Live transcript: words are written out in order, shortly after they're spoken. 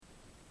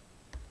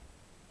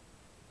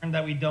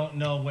that we don't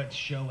know what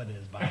show it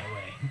is, by the way.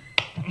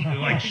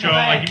 Like show,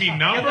 like you mean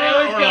number I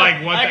always or go-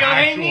 like what I the go,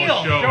 "Hey, actual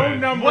Neil, show show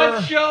is? number-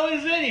 What show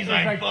is it? He's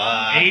like, like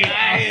fuck.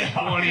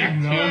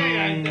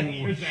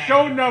 822. It's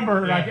show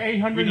number like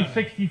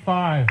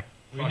 865.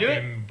 We do it?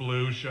 Fucking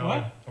blue show.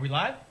 What? Are we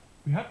live?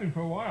 We have been for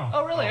a while.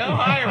 Oh, really? Oh,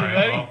 hi,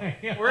 everybody.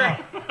 We're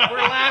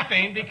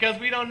laughing because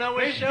we don't know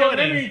what Ladies and show it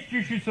gentlemen, let me is.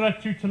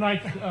 introduce you to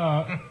tonight's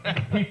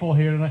people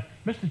here tonight.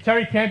 Mr.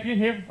 Terry Campion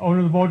here, owner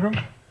of the boardroom.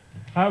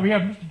 We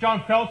have Mr.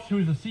 John Feltz, who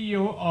is the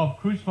CEO of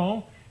Cruz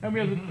Phone. And we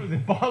have the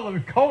bottle of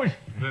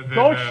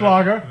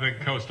Goldschlager. The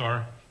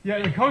co-star. Yeah,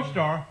 the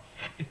co-star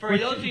For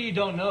those of you who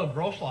don't know,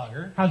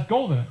 Groschlager, has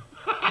gold in it.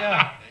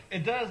 yeah,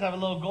 it does have a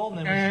little gold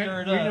in it. We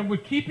stir it And up. we're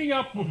keeping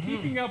up. We're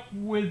keeping up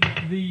with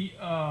the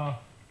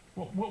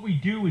what we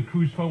do with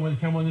Cruz Phone when they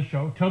come on the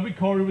show. Toby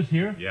Corey was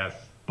here. Yes.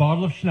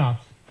 Bottle of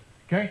schnapps.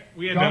 Okay.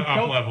 We had John to up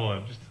Phelps- level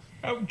it. Just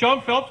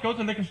John Phelps goes to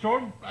the liquor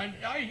store. And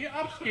he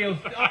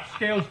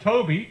upscales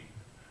Toby.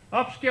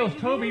 Upscales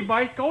Toby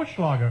by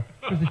Goldschlager.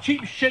 Because the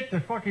cheap shit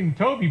that fucking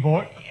Toby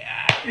bought.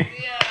 Yeah,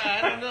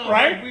 I don't know.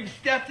 Right? We've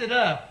stepped it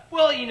up.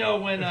 Well, you know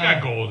when. it's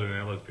got gold in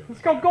it. Let's be honest.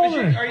 It's got gold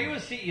in it. Are you a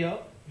CEO?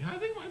 Yeah, I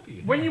think it might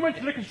be. When you went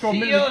to the liquor store,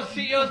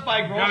 CEO's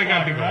by Gotta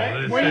got the Groschlager, gold. right?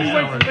 It's when you just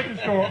went to over- the liquor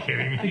store,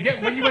 Kidding. to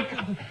get when you went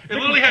to It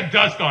literally had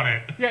dust on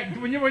it. yeah,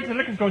 when you went to the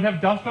liquor store to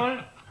have dust on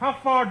it, how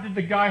far did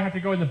the guy have to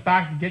go in the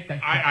back to get that?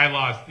 Shit? I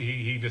lost.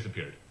 He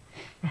disappeared.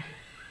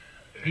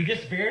 He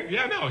disappeared?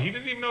 Yeah, no, he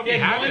didn't even know if He he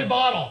had had one it.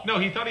 bottle. No,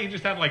 he thought he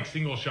just had like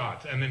single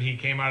shots, and then he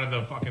came out of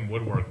the fucking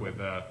woodwork with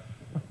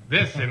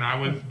this, and I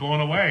was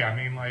blown away. I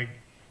mean, like,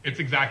 it's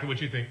exactly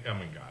what you think. Oh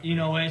my god! You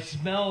know, it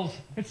smells.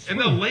 It's And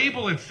the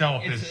label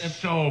itself is It's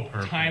so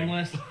perfect.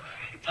 timeless.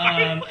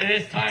 It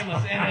is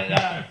timeless,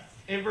 and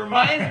it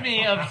reminds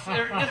me of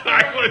Timeless.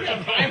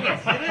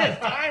 timeless. It is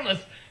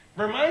timeless.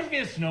 Reminds me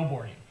of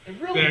snowboarding.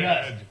 It really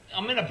does.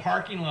 I'm in a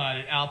parking lot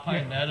at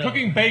Alpine Meadow.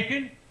 cooking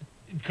bacon.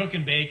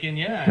 Cooking bacon,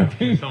 yeah. Some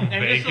And just a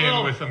bacon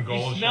little- with some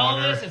gold You smell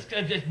sugar. this?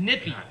 It's just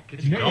nippy.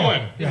 Gets you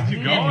going. Yeah. Gets you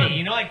Nippy, going.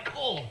 you know, like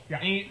cold. Yeah.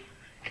 And you-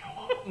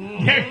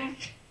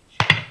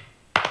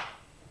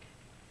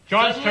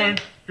 John's Suddenly- turn.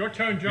 Your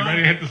turn, You John.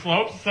 ready to hit the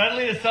slopes?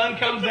 Suddenly the sun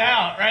comes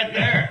out right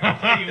there. I'll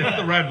tell you It's what.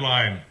 the red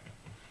line.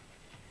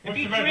 What's If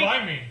the you red drink-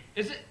 line mean?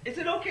 Is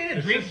it okay to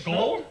It's drink just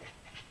gold?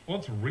 Well,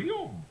 it's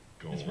real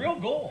gold. It's real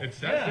gold. It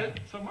says Yeah. it,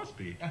 so it must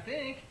be. I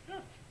think.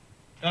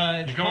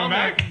 You coming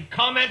back?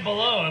 Comment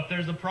below if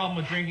there's a problem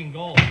with drinking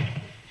gold.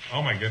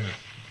 Oh my goodness.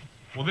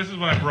 Well, this is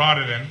when I brought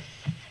it in.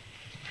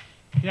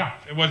 Yeah.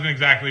 It wasn't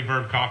exactly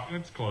verb coffee.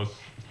 It's close.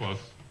 It's close.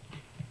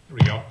 Here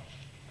we go.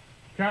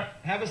 Cat.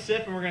 Have a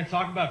sip and we're going to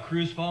talk about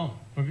Cruz Phone.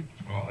 Okay.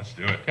 Oh, let's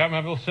do it. Cat,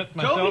 have a little sip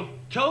myself.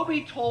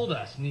 Toby told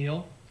us,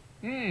 Neil.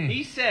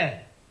 He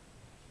said,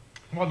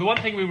 Well, the one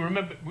thing we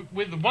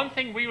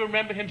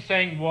remember him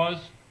saying was,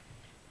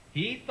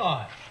 he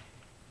thought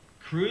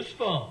Cruz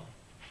Phone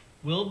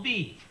will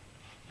be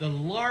the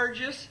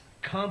largest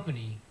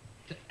company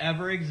to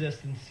ever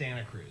exist in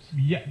Santa Cruz.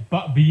 yeah,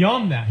 but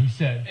beyond that, he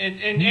said,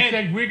 And he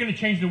said we're going to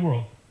change the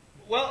world.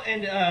 well,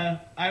 and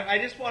I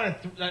just want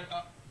to,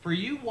 for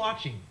you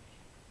watching,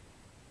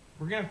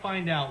 we're going to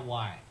find out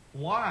why.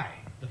 Why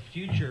the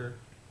future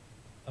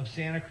of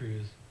Santa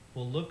Cruz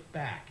will look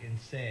back and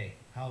say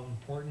how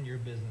important your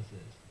business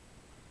is.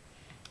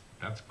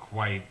 That's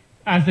quite.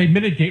 As they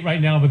mitigate right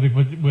now with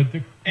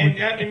the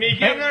And me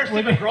getting there,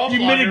 with sip a Groschlager you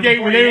mitigate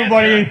before with you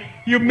everybody. answer.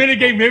 You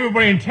mitigate with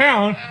everybody in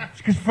town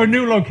because for a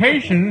new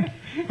location,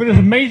 for this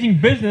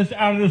amazing business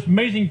out of this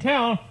amazing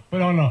town.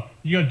 But oh no,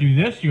 you got to do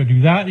this, you got to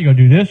do that, you got to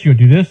do this, you got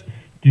to do this,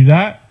 do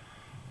that,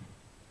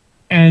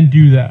 and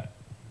do that.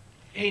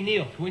 Hey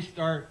Neil, can we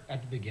start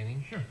at the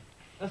beginning? Sure.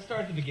 Let's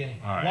start at the beginning.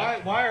 All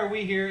right. Why are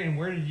we here and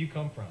where did you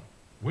come from?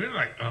 Where did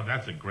I? Oh,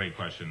 that's a great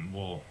question.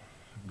 Well,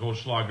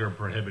 Goldschlager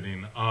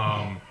prohibiting.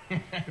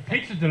 The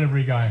pizza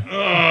delivery guy.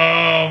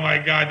 Oh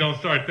my God! Don't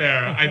start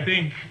there. I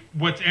think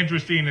what's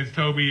interesting is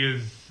Toby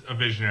is a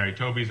visionary.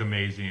 Toby's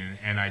amazing,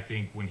 and I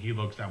think when he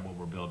looks at what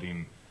we're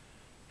building,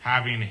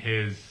 having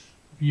his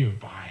You.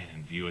 buy-in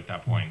and view at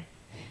that point.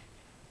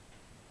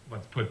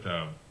 Let's put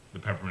the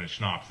peppermint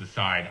schnapps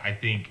aside. I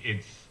think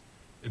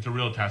it's a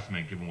real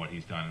testament given what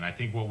he's done, and I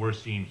think what we're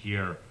seeing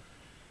here,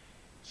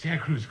 Santa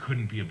Cruz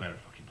couldn't be a better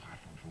fucking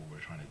platform for what we're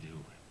trying to do.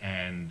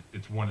 And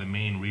it's one of the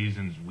main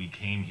reasons we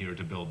came here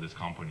to build this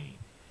company.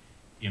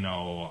 You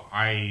know,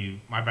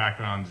 my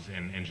background's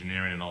in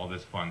engineering and all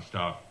this fun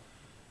stuff.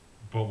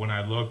 But when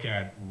I look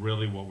at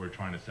really what we're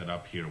trying to set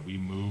up here, we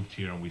moved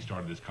here and we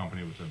started this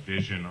company with a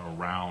vision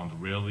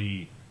around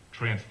really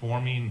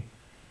transforming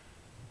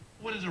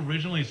what is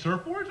originally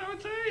surfboards, I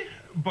would say,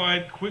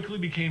 but quickly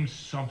became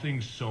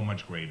something so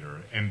much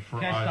greater. And for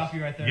Can us, I stop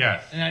you right there?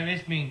 Yes. And I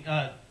just mean,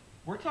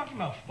 we're talking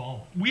about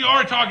foam. We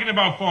are talking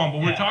about foam, but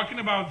Yeah. we're talking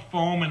about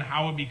foam and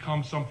how it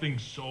becomes something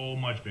so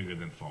much bigger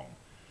than foam.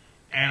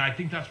 And I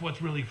think that's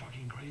what's really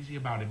fucking crazy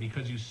about it,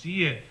 because you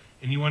see it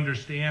and you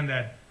understand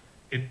that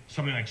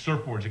something like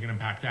surfboards, it can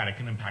impact that. It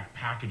can impact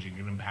packaging. It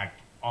can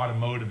impact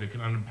automotive. It can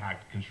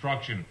impact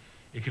construction.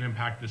 It can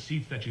impact the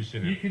seats that you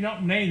sit in. You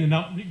cannot name the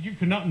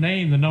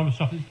number of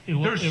stuff.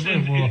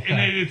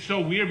 It's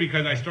so weird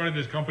because I started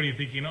this company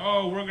thinking,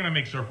 oh, we're gonna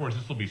make surfboards.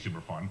 This will be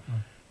super fun,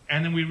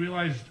 and then we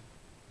realized,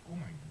 oh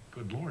my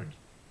good lord,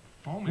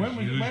 foam is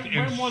used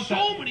in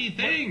so many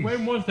things.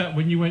 When was that?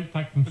 When you went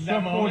like from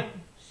surfboard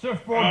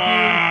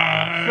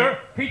dude,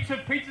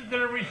 pizza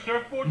delivery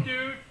surfboard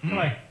dude?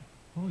 Like,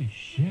 holy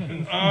shit.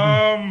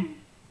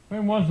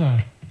 When was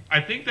that?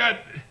 I think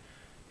that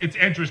it's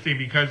interesting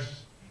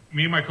because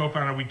me and my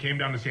co-founder, we came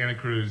down to Santa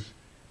Cruz.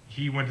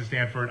 He went to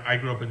Stanford. I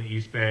grew up in the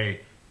East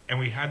Bay. And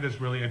we had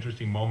this really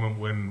interesting moment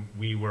when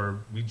we'd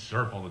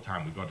surf all the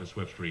time. We'd go out to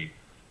Swift Street.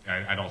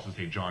 I'd also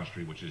say John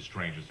Street, which is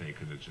strange to say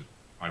because it's just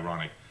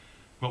ironic.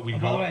 But we'd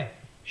go. By the way,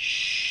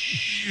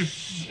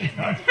 shh.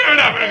 Fair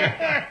enough.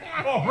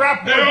 Oh,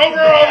 wrap They're over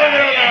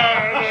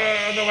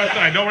there on the west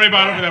side. Don't worry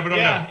about it over there. But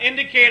yeah,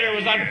 indicator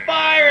was on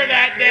fire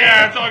that day.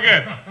 Yeah, it's all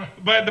good.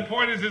 But the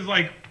point is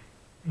like,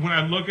 when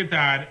I look at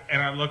that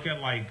and I look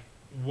at like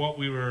what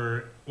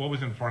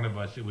was in front of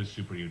us, it was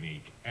super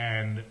unique.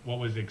 And what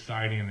was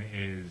exciting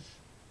is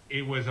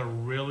it was a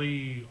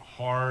really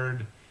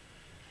hard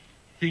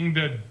thing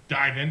to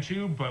dive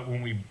into, but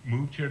when we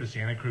moved here to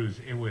Santa Cruz,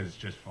 it was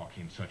just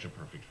fucking such a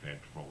perfect fit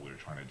for what we were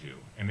trying to do.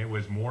 And it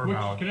was more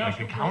about like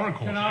the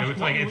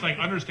counterculture. It's like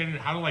understanding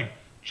how to like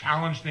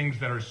challenge things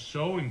that are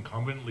so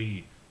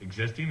incumbently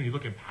existing. And you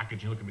look at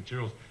packaging, you look at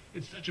materials,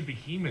 it's such a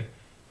behemoth.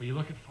 But you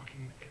look at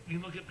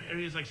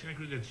areas like Santa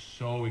Cruz, it's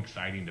so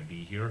exciting to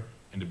be here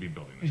and to be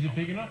building this. Is it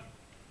big enough?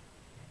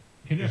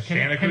 Can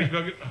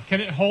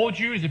it hold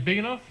you? Is it big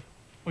enough?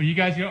 Or you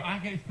guys go,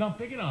 it's not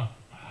big enough.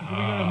 We're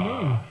going to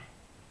move.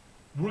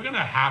 We're going to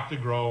have to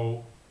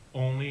grow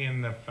only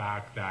in the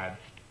fact that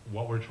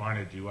what we're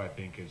trying to do, I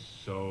think, is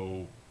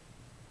so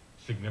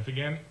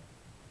significant.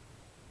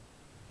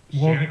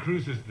 Santa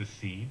Cruz is the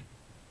seed,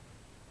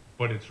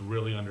 but it's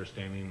really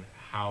understanding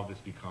how this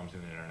becomes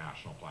an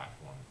international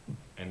platform.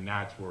 And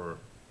that's where,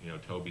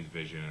 Toby's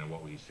vision and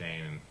what he's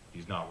saying, and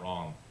he's not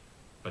wrong.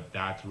 But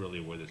that's really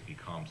where this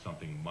becomes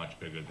something much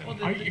bigger than.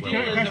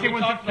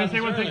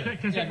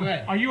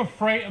 Are you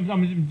afraid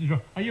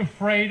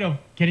of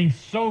getting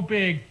so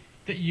big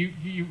that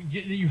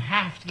you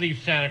have to leave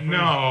Santa Cruz?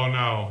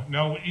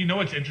 No. You know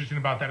what's interesting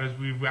about that is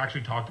we've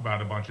actually talked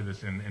about a bunch of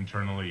this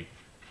internally,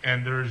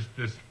 and there's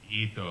this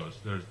ethos,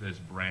 there's this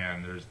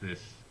brand, there's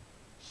this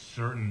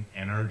certain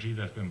energy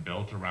that's been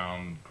built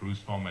around Cruz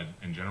foam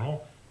in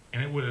general,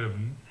 and it would have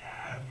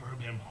never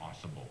been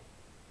possible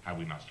had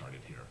we not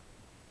started here.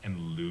 And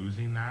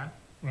losing that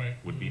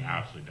would be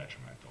absolutely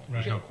detrimental.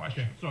 There's no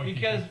question. Okay.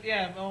 Because,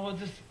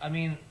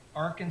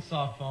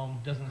 Arkansas foam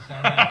doesn't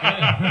sound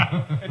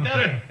that good. It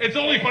doesn't. It's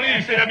only funny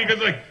you say that because,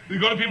 like, you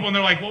go to people and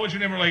they're like, what was your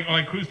name? We're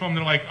like Cruz foam.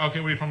 They're like, okay,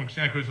 where are you from?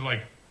 Santa Cruz. They're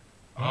like,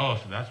 oh,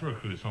 so that's where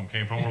Cruz foam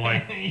came from. We're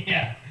like,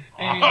 yeah.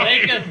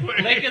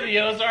 Lake of the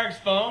Ozarks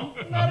foam,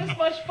 not as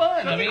much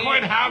fun. Doesn't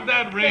quite have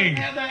that ring.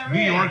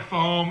 New York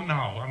foam,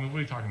 no. What are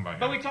you talking about here?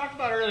 But we talked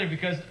about it earlier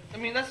because,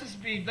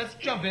 let's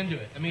jump into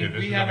it. Dude,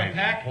 we have amazing.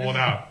 a pack. Pull it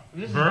out.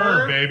 This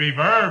Verve, baby,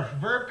 Verve.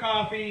 Verve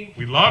Coffee.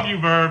 We love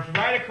you, Verve.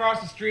 Right across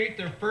the street,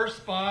 their first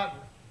spot.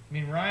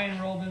 Ryan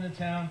rolled into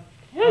town.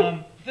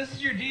 This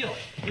is your deal.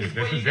 This is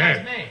what you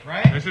guys make,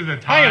 right? This is a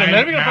Time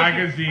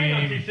magazine. Hang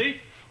on,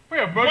 TC. We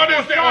have what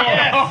is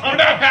that? We're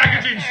not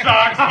packaging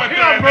socks, but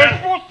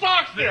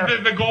socks there.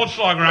 The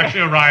Goldschlager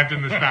actually arrived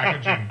in this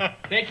packaging.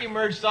 Thank you,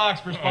 Merge Socks,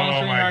 for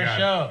sponsoring our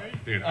show.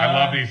 Dude, I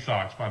love these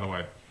socks, by the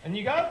way. And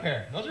you got a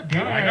pair. Those are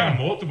beautiful. I got a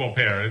multiple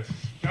pair.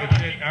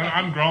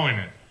 I'm growing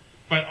it.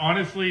 But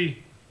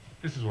honestly,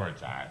 this is where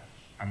it's at.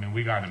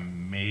 We got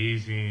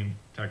amazing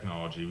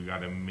technology. We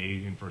got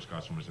amazing first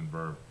customers in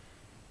Verve.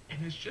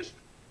 And it's just,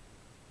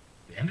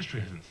 the industry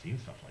hasn't seen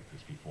stuff like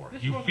this before.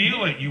 You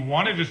feel it. You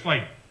want to just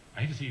like,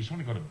 I hate to say, you just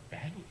want to go to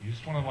bed. You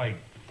just want to like,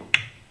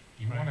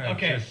 you want to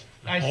just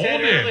I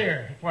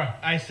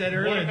said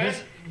earlier,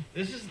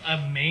 this is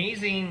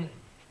amazing.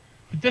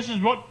 But this is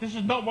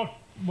not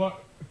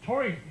what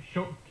Toby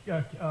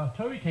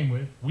came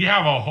with. We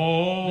have a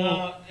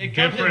whole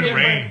different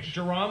range.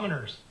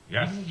 Durometers.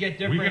 Yes. You can get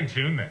different. We can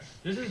tune this.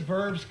 This is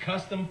Verve's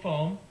custom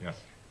foam.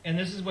 Yes. And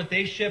this is what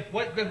they ship.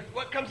 What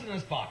comes in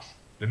this box?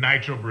 The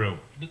Nitro Brew.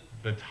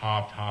 The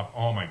top.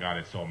 Oh my God,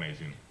 it's so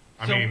amazing.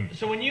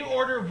 So when you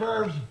order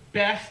Verve's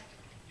best,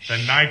 the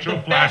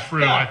Nitro Flash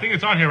Brew, I think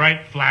it's on here,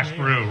 right? Flash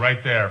Brew,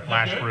 right there.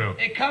 Flash Brew.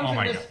 It comes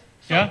in this.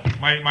 God. So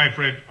my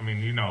fridge.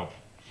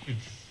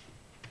 It's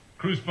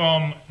Cruz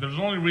foam. There's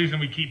only reason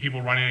we keep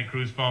people running at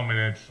Cruz foam, and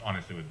it's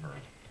honestly with Verve.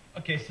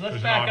 Okay, so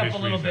let's back up a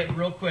little bit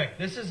real quick.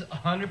 This is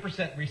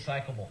 100%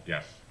 recyclable.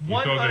 Yes.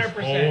 100%. Throw this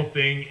whole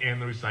thing in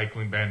the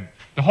recycling bin.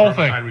 The whole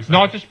thing,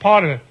 not just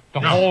part of it.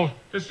 The whole.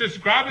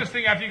 Just grab this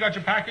thing after you got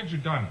your package.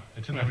 You're done.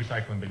 It's in the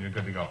recycling bin. You're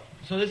good to go.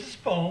 So this is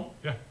foam.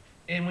 Yeah.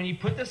 And when you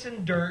put this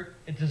in dirt,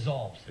 it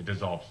dissolves. It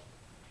dissolves.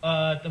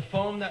 The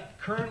foam that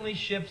currently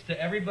ships to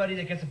everybody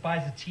that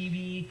buys a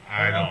TV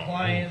or an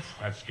appliance. Oof,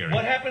 that's scary.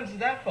 What happens to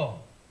that foam?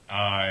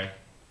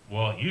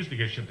 Well, it used to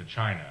get shipped to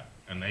China,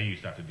 and they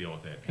used to have to deal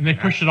with it. And they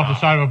push it off the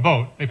side of a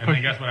boat. And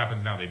then guess what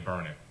happens now? They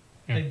burn it.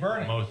 They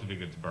burn it. Most of it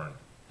gets burned.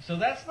 So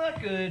that's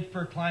not good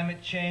for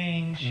climate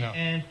change No.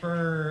 and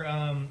for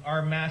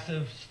our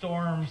massive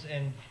storms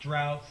and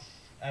droughts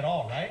at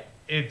all, right?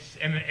 It's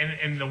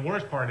and the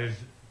worst part is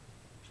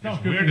not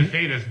it's good weird for to you.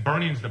 say this.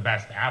 Burning's the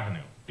best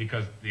avenue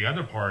because the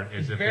other part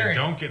is It's if buried.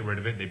 they don't get rid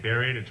of it, they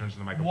bury it. It turns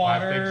into microplastics.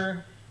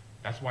 Water,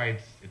 That's why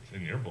it's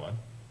in your blood.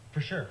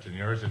 for sure. It's in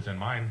yours. It's in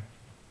mine.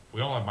 We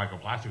all have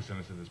microplastics in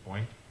us at this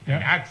point. Yeah.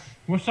 And that's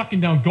We're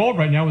sucking down gold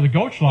right now with a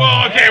goat slaughter.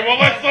 well, okay. Well,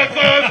 let's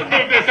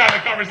move this out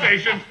of the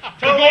conversation.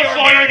 The gold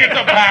slaughter gets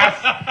a pass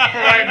for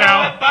right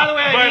now. By the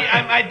way, But-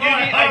 I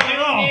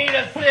do need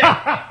a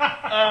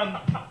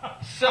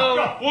sip.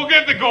 So We'll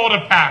give the gold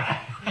a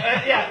pass.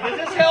 yeah, does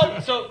this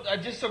help? So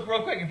just so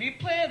real quick, if you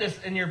plan this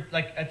and you're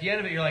like at the end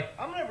of it, you're like,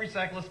 I'm gonna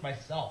recycle this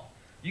myself.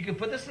 You can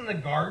put this in the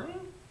garden.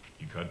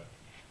 You could.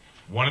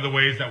 One of the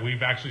ways that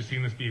we've actually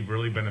seen this be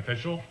really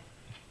beneficial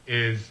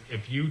is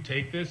if you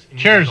take this and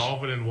you Cheers.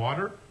 dissolve it in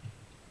water,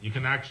 you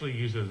can actually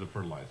use it as a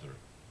fertilizer,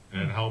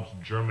 and it helps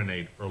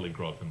germinate early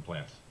growth in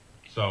plants.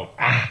 So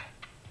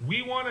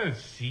we want to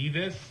see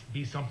this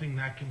be something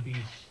that can be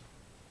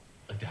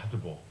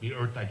adaptable, be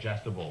earth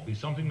digestible, be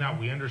something that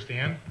we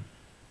understand.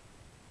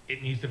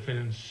 It needs to fit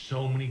in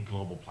so many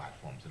global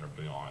platforms that are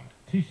beyond.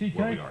 TC,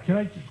 where we are can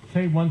I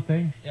say one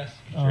thing? Yes.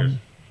 Cheers.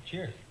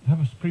 Cheers.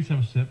 Please have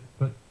a sip,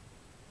 but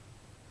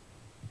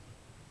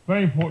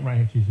very important right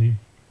here, TC.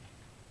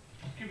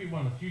 This could be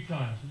one of the few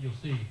times that you'll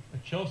see a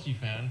Chelsea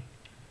fan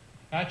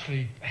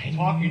actually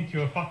talking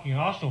to a fucking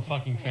Arsenal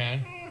fucking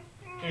fan.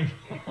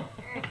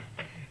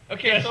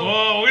 Okay, so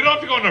Well, we don't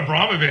have to go into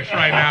Abramovich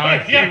right now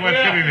and see what's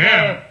hitting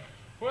him.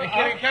 Well,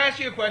 can I ask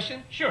you a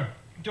question? sure.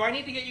 Do I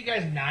need to get you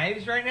guys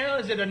knives right now?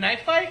 Is it a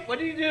knife fight? What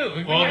do you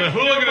do? Well, the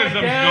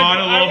hooliganism's Dad, gone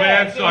a little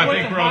bit, so I went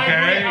think to we're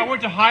Highbury. okay. I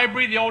went to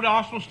Highbury, the old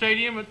Arsenal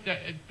stadium, at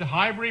the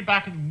Highbury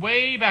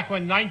way back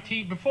when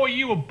before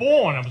you were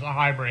born. I was at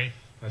Highbury.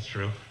 That's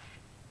true.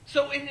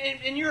 So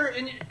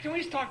can we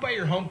just talk about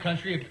your home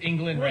country of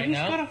England Well, right he's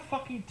now? got a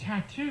fucking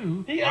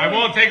tattoo. I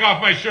won't take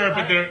off my shirt,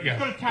 but there. He's Yes.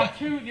 got a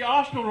tattoo, the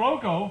Arsenal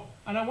logo,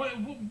 and I went,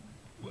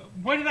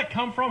 where did that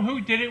come from?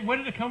 Who did it? Where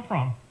did it come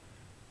from?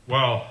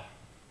 Well,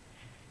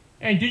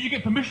 And did you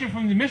get permission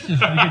from the missus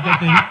to get that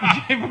thing? Did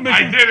you get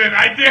permission?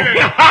 I didn't.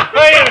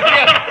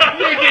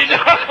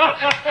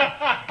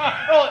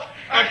 Well,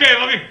 Okay,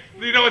 let me.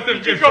 You know what's a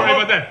you good go story home-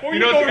 about that? were You you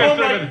know what's a going good story home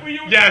about like- that? were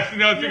you- Yes, you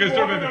know it's a you good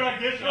story walking about like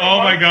that. this, Oh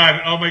my like-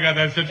 god,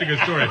 that's such a good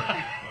story.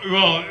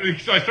 Well,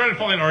 so I started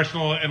following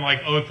Arsenal in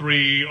like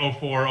 03,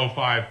 04,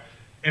 05,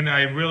 and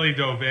I really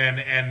dove in.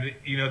 And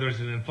you know, there's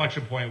an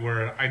inflection point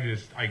where I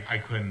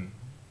couldn't.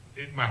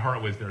 My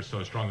heart was there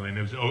so strongly, and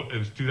it was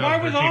 2013. Why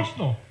was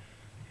Arsenal?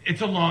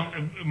 It's a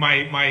long.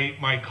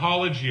 My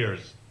college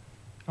years.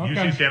 Okay.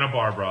 UC Santa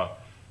Barbara,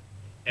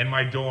 and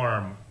my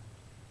dorm.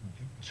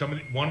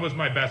 One was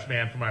my best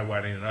man for my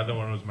wedding. Another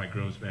one was my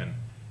groomsman.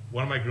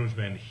 One of my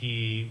groomsmen,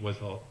 he was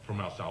from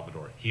El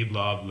Salvador. He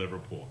loved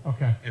Liverpool.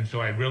 Okay. And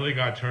so I really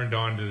got turned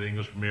on to the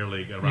English Premier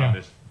League around Yeah.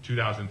 this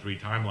 2003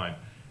 timeline.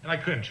 And I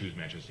couldn't choose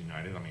Manchester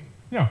United. I mean,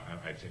 Yeah.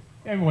 I'd say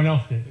Everyone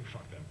else did.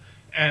 fuck them.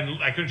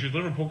 And I couldn't choose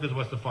Liverpool because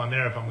what's the fun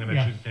there if I'm going to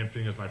Yeah. choose the same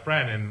thing as my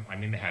friend? And I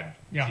mean, they had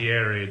Yeah.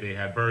 Thierry, they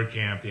had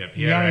Bergkamp, they had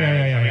Pierre. Yeah,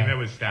 yeah, yeah, I mean, yeah. it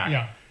was stacked.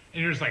 Yeah.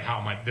 And you're just like, how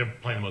am I? They're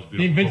playing the most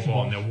beautiful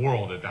football in the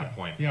world at that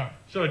point. Yeah.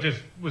 So it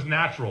just was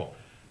natural.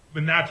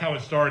 But that's how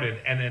it started.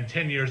 And then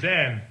 10 years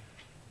in,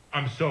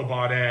 I'm so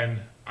bought in.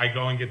 I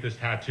go and get this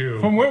tattoo.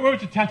 From where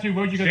was the tattoo?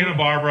 Where'd you go? Santa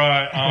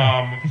Barbara.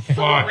 so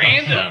Fuck.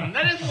 random.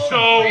 That is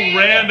So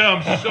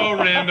random. So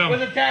random.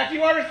 Was a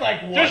tattoo artist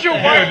like, what Does your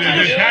the wife- hell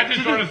Dude, is the this?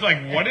 tattoo artist like,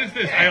 what is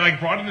this? I like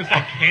brought in this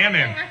like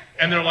cannon,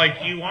 and they're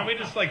like, you want me to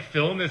just like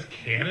fill in this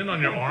cannon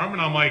on your arm?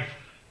 And I'm like,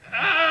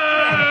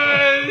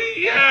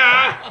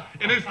 yeah.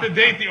 And it's to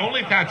date the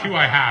only tattoo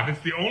I have.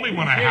 It's the only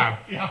one I have.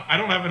 Yeah. I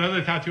don't have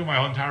another tattoo on my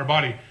whole entire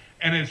body.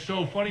 And it's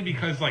so funny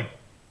because like,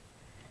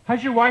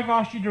 Has your wife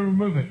asked you to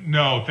remove it?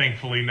 no,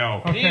 thankfully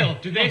no. Okay. Neil,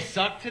 do they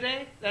suck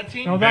today? That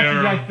team? No,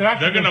 that's-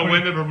 They're going to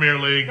win the Premier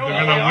League. No,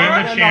 They're they going to are.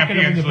 win They're the not gonna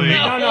win Champions the League.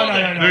 Premier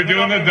League. No. They're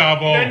doing the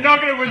double. They're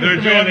not going to win the They're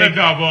Premier doing the League.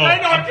 double.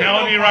 They're not I'm gonna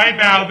telling win you the right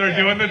Premier now, League. they're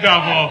doing the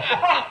double.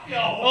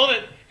 Hold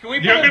it. Can we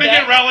You're put going to a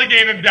get bet?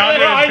 relegated down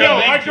to I know.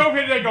 I League drove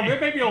here today. There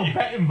may be a little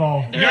bet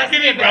involved. There You're has to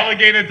be getting a bet.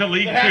 relegated to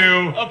League There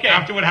has- Two okay.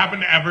 after what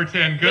happened to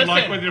Everton. Good luck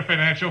Listen, with your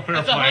financial fair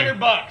It's play. $100.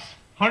 $100.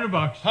 Oh,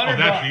 $100.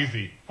 that's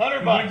easy.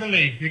 $100 You win the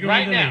league. You can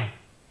right win the now. league.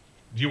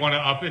 Do you want to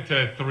up it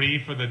to 3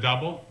 for the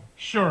double?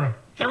 Sure.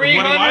 What do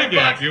I $300.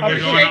 get? You I'm want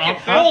to shaking.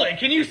 upset? Hold it.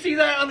 Can you see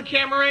that on the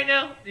camera right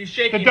now? He's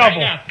shaking The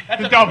double. right now.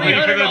 That's The a double.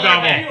 $300 For the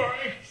double.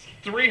 bet.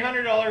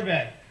 $300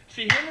 bet.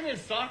 See him in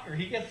his soccer.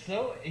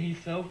 He's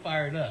so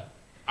fired up.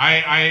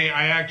 I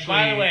actually.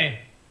 By the way,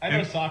 I know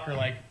And- soccer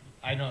like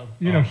I know.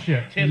 You know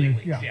shit.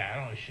 Tiddlywinks. Yeah. Yeah, I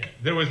don't know shit.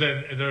 There was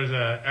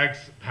a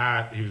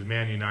ex-Pat, he was a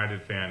Man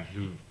United fan,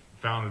 who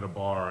founded a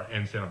bar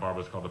in Santa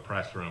Barbara. It's called the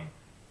Press Room,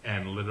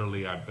 and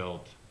literally I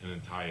built an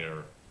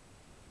entire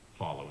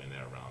following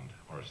there around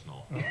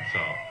Arsenal.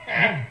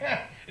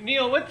 So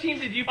Neil, what team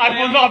did you play I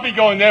will on? not be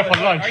going there for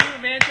lunch. Are you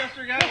a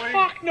Manchester guy? What are you-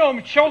 Fuck no,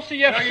 I'm Chelsea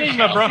No, FC, you're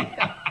my bro.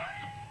 Chelsea.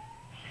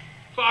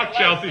 Fuck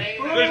Chelsea.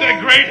 There's a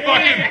great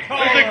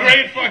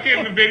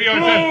fucking video.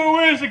 It says, Blue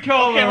is the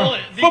color. Okay, hold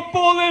it.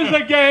 Football is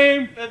a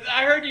game.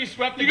 I heard you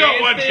swept the You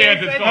got one grandstand.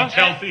 chance. It's called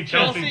Chelsea,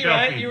 Chelsea,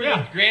 right? You were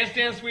Yeah. the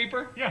grandstand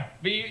sweeper? Yeah.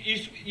 But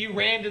you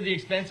ran to the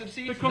expensive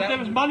seats? Because there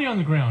was money on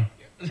the ground.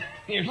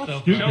 You're Not so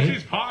stupid.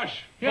 Chelsea's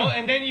posh. Yeah. Well,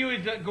 and then you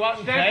would go out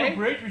and Stamford play?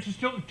 Bridge, which is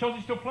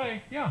Chelsea still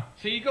play. Yeah.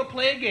 So you go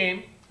play a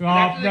game. and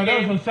after the No, that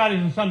game, was on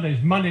Saturdays and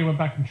Sundays. Monday went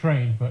back and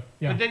trained, but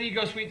yeah. But then you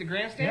go sweep the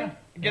grandstand?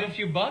 Yeah. Get a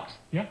few bucks?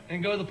 Yeah.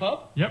 And go to the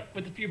pub? Yep.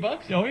 With a few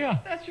bucks? Oh yeah.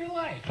 That's your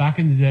life. Back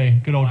in the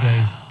day, good old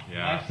days.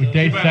 Yeah. Life's With so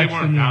Dave But short. they Sexton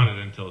weren't and- counted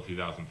until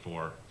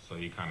 2004, so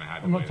you kind of had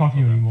to I'm wait not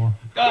talking to you until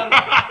then.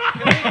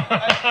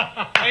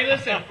 anymore. Hey,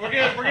 listen, we're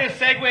gonna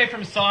segue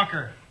from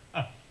soccer.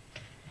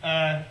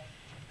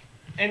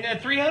 And a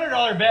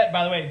 $300 bet,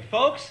 by the way,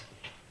 folks.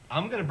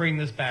 I'm gonna bring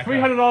this back.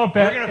 $300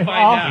 bet. We're gonna If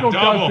find out. Arsenal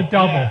Double. does the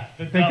double. Yeah,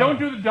 the If they double. don't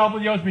do the double,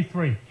 he owes me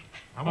 $3.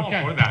 I'm Okay.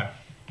 all for that.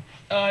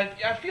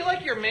 I feel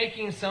like you're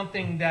making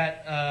something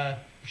that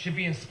should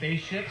be in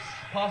spaceships,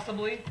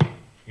 possibly.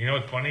 You know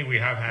what's funny? We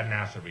have had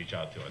NASA reach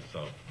out to us,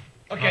 so.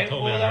 Okay, Not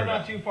totally well, unheard I'm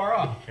not of. too far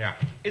off. Yeah.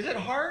 Is it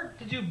hard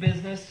to do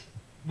business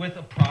with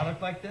a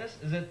product like this?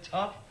 Is it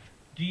tough?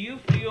 Do you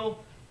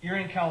feel you're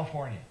in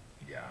California?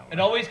 Yeah. It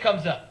always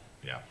comes up.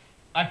 Yeah.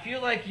 I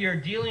feel like you're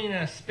dealing in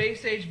a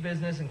space age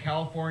business in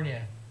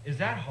California. Is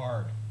that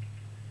hard?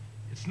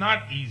 It's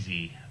not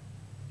easy.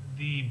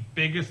 The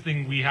biggest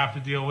thing we have to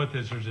deal with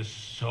is there's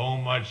just so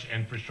much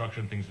infrastructure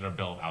and things that are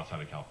built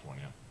outside of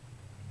California.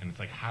 And it's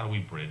like, how do we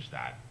bridge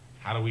that?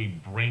 How do we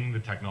bring the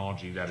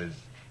technology that is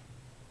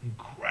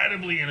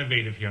incredibly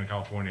innovative here in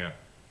California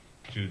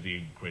to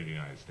the greater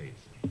United States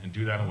and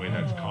do that in a way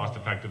that's cost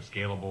effective,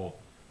 scalable,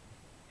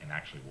 and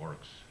actually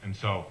works? And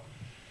so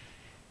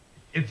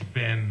it's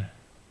been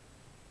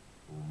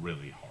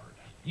really hard.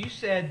 You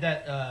said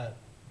that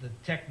the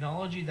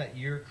technology that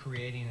you're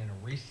creating in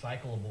a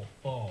recyclable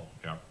foam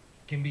Yeah.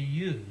 can be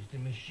used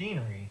in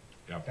machinery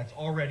Yep. that's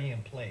already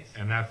in place.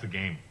 And that's the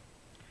game.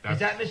 Is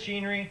that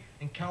machinery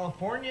in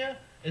California?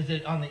 Is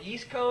it on the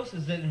East Coast?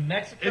 Is it in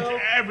Mexico?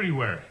 It's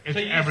everywhere. It's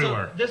So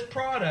everywhere. So this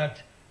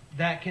product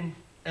that can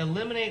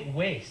eliminate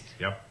waste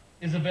Yep.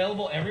 is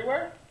available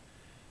everywhere?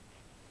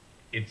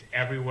 It's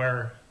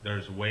everywhere.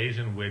 There's ways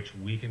in which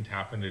we can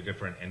tap into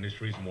different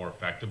industries more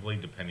effectively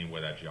depending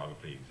where that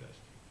geography exists.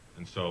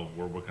 And so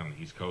we're working on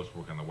the East Coast,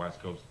 working on the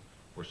West Coast.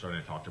 We're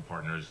starting to talk to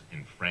partners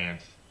in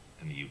France,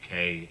 in the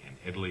UK, and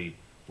Italy.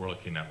 We're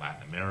looking at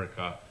Latin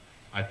America.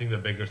 I think the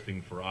biggest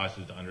thing for us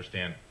is to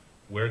understand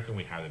where can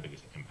we have the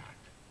biggest impact?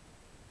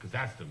 Because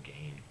that's the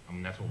game. I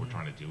mean, that's what we're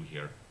trying to do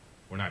here.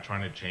 We're not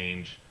trying to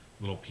change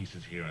little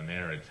pieces here and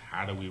there. It's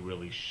how do we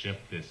really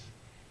shift this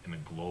in a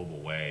global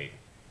way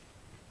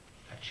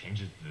that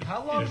changes this,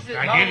 How long this does it-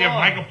 idea how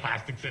of long?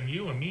 microplastics and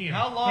you and me. And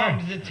How long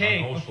does it and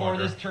take our before Volkswagen.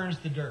 this turns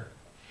to dirt?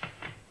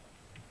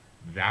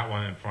 That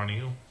one in front of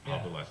you,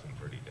 probably Yeah. less than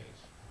 30 days.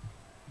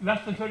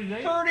 Less than 30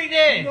 days? 30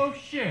 days! No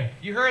shit.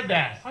 You heard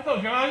that. I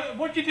thought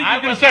what did you think I you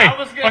were going was to say? I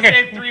was going to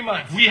say 3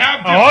 months. We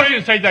have Oh, I was different,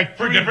 going to say that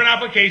for different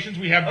applications,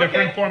 we have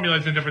different Okay.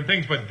 formulas and different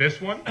things, but this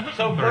one,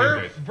 So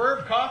 30 days.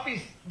 Verve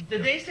Coffees,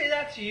 did they say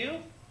that to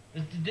you?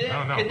 No,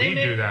 Can they we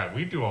make- do that.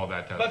 We do all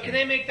that testing. But can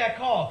they make that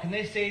call? Can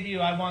they say to you,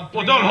 I want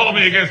Well, 3 don't hold months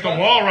me and against 6 the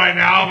months? wall right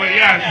now, but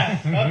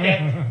yes.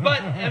 Okay.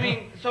 But, I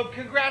mean, so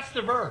congrats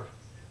to Verve.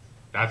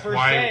 That's For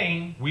why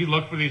saying- we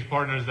look for these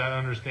partners that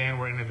understand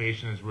where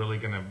innovation is really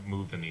going to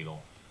move the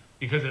needle.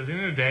 Because at the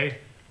end of the day,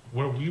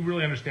 where we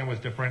really understand what's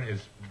different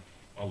is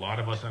a lot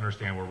of us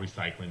understand where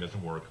recycling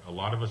doesn't work. A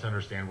lot of us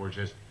understand we're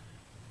just,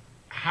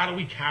 how do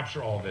we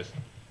capture all this?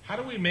 How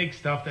do we make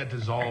stuff that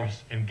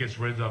dissolves and gets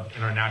rid of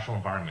in our natural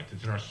environment?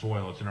 It's in our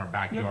soil, it's in our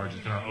backyards,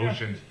 it's in our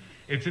oceans,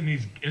 it's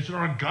in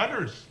our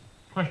gutters.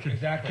 Question.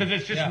 Exactly. Because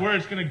it's just Yeah. where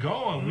it's going to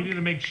go, and we need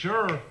to make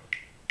sure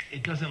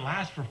it doesn't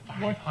last for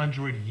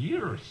 500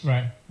 years.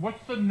 Right.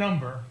 What's the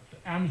number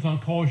that Amazon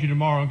calls you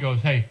tomorrow and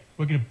goes, hey,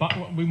 we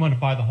want to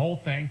buy the whole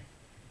thing.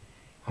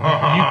 Can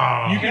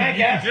I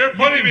guess? You're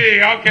putting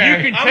me, okay.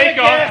 You can I'm take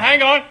gonna off. guess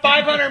Hang on.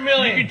 500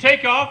 million. You can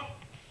take off.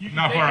 You can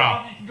Not take far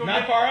off. out. You can go Not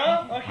live, far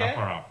up? Okay. Not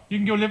far out. You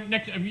can go live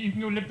next. You can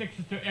go live next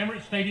to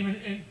Emirates Stadium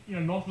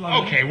in North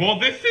London. Okay, well,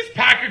 this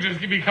package is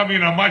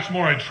becoming a much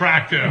more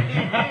attractive.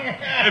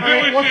 If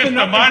it was what's just the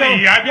the number?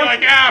 money, I'd be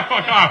What's- like,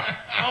 fuck off.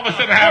 All of a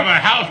sudden, I have a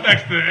house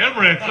next to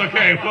Emirates.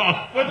 Okay,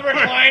 well. With the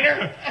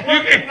recliner?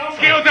 You can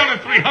scale down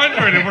to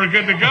 300 and we're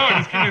good to go.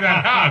 Just give me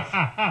that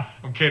house.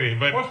 I'm kidding,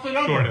 but What's the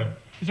number? sort of.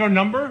 Is there a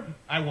number?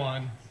 I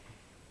won.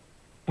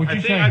 What'd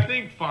you say? I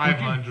think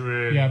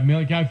 500. Yeah,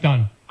 I'm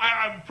done.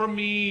 For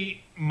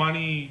me,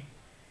 money.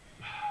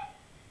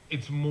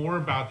 It's more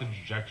about the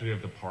trajectory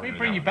of the partner. Let me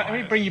bring you back. that Let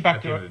me buys bring you back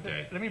at the to end earth. of the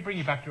day. Let me bring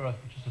you back to earth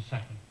for just a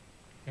second.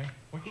 Okay.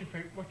 What's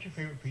your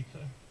favorite pizza?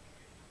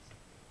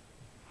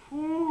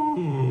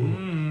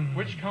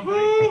 Which company?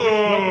 Which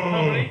local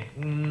company?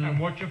 And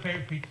what's your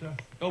favorite pizza?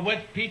 Oh,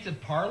 what pizza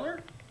parlor?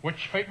 What's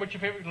your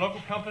favorite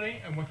local company?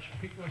 And what's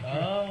your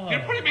Oh. You're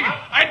putting me.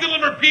 I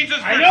delivered pizzas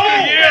for I know.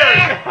 2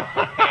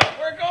 years.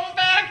 We're going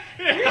back.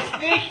 You're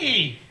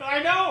sneaky. I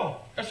know.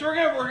 So we're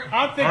gonna.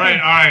 I'm thinking. All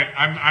right.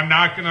 I'm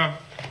not gonna.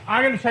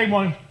 I'm going to say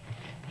one.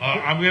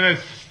 I'm gonna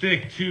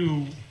stick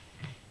to.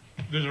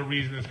 There's a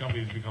reason this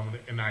company is becoming,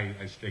 and I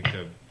stick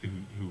to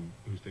who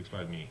sticks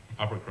by me.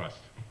 Upper crust.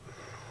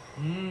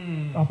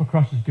 Upper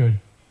crust is good.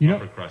 You know,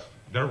 Upper crust.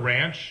 Their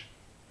ranch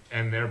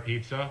and their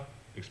pizza,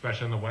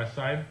 especially on the west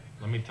side.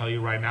 Let me tell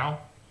you right now,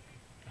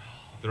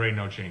 there ain't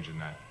no change in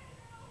that.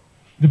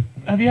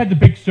 have you had the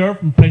Big Sur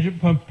from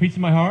Pizza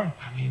My Heart?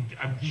 I mean,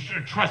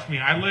 trust me.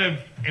 I live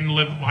in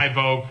Live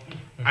Oak.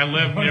 I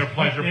live near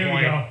Pleasure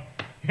Point.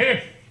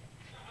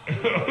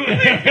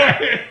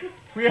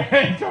 We have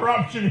an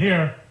interruption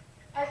here.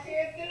 I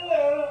can't do it.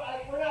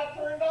 We're not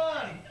turned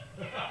on.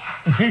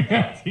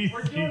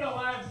 We're doing a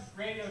live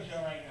radio show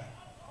right now.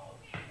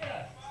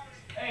 Yes.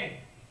 Hey,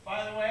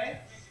 by the way,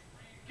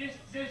 just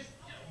she's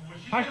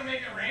gonna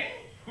make it rain?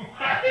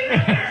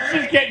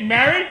 She's getting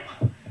married?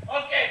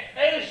 Okay,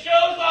 hey, the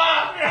show's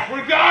off!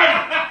 We're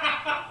done!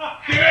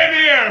 Get in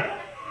here!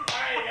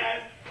 Alright,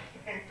 guys.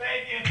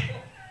 Thank you.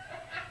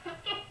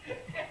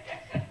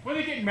 Were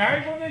they getting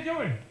married? What are they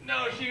doing?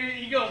 No,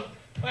 he goes,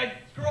 my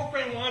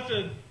girlfriend wants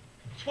a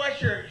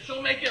sweatshirt.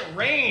 She'll make it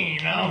rain.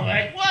 I was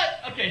like,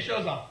 what? Okay,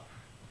 show's off.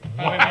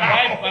 By the way,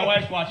 my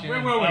wife's watching.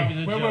 Where were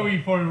we? Where were we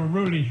before we were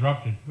rudely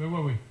interrupted? Where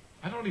were we?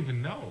 I don't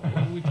even know. What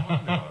are we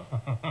talking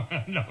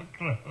about? No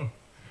clue.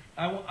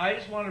 I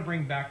just want to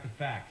bring back the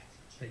fact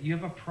that you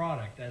have a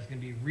product that's going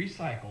to be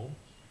recycled.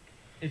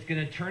 It's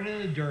going to turn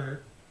into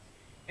dirt.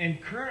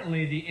 And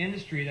currently, the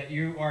industry that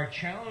you are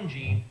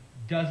challenging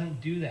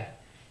doesn't do that.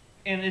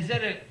 And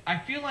I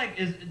feel like,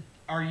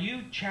 are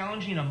you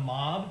challenging a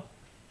mob?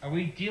 Are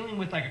we dealing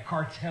with like a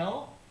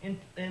cartel in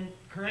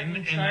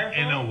styrofoam?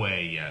 In a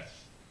way, yes.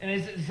 And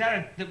is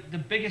that the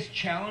biggest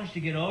challenge to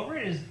get over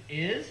it?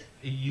 Is?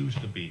 It used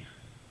to be.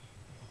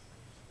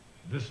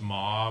 This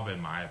mob, in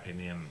my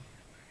opinion,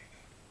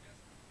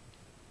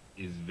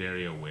 is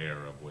very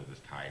aware of where this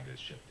tide is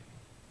shifting.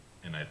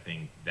 And I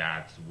think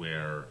that's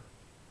where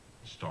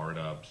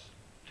startups,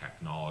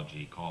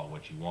 technology, call it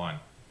what you want,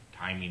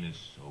 timing is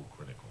so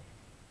critical.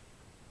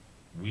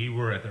 We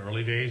were at the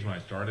early days when I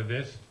started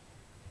this,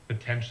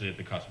 potentially at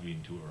the cusp of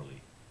being too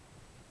early.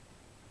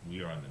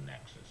 We are on the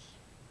nexus.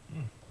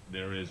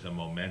 There is a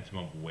momentum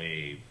of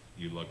wave.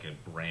 You look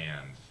at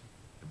brands,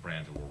 the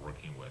brands that we're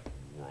working with,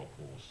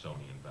 Whirlpool,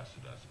 Sony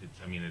invested us.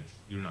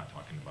 You're not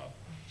talking about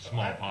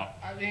small pop.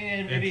 I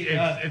mean, maybe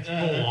it's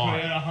full on.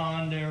 Toyota,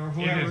 Honda, or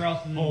whoever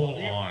else is full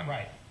involved. on.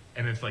 Right.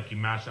 And it's like you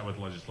match that with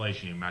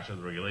legislation, you match that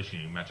with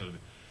regulation, you match that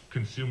with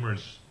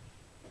consumers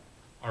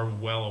are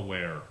well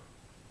aware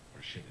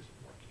our shit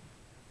isn't working.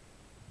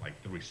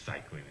 Like the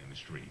recycling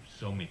industry,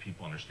 so many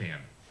people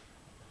understand.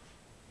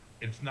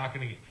 It's not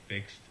going to get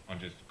fixed on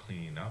just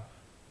cleaning up.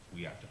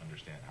 We have to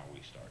understand how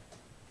we start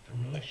to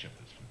really shift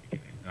this from the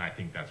beginning. And I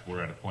think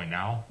we're at a point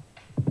now.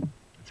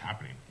 It's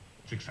happening.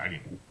 It's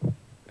exciting.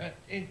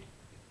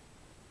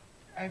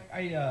 I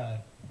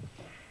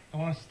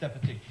want to step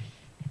into.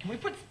 Can we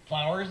put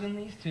flowers in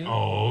these too?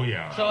 Oh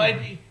yeah.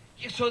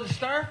 So the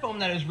styrofoam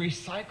that is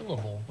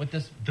recyclable with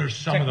this. There's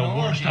some of the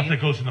worst stuff that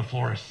goes in the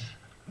florists.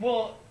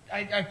 Well,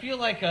 I feel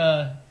like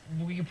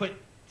we can put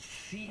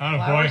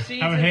flower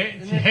seeds in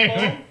this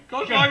foam.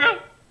 Go Slugger!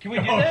 Can we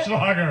do that?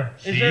 Slugger!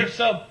 Is there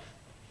so?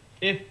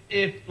 If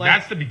like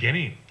that's the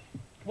beginning.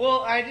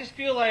 Well, I just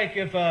feel like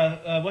if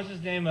what's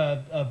his name,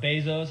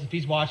 Bezos, if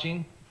he's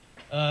watching,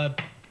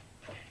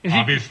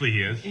 obviously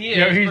he is. He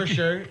is for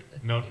sure.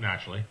 No,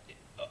 naturally.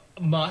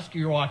 Musk,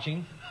 you're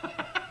watching.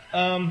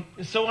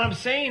 So what I'm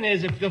saying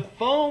is, if the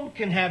foam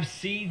can have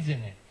seeds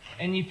in it,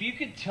 and if you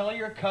could tell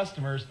your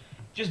customers,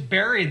 just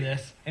bury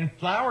this, and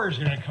flowers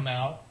are going to come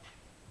out.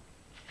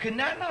 Could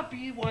that not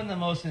be one of the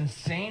most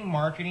insane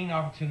marketing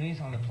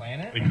opportunities on the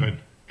planet? It could.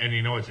 And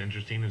you know what's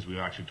interesting is we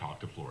actually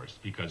talked to florists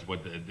because one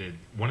of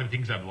the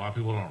things that a lot of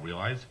people don't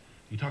realize,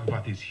 you talk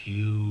about these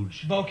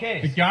huge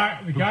bouquets. The guy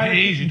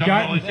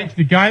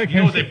that you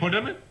know what they put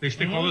them in? They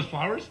stick all those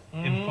flowers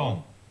in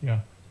foam. Yeah.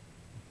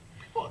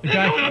 Well, you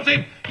know what I'm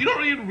saying? You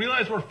don't even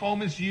realize where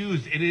foam is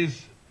used. It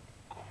is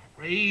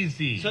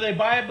crazy. So they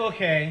buy a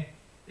bouquet.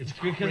 It's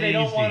because crazy. they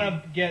don't want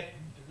to get,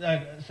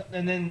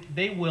 and then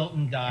they wilt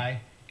and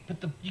die.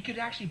 But you could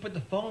actually put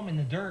the foam in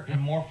the dirt and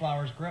more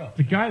flowers grow.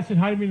 The guy that said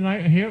hi to me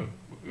tonight here,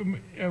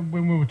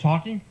 when we were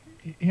talking,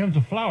 he owns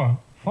a flower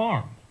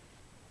farm.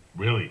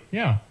 Really?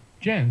 Yeah.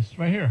 Jen's,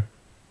 right here.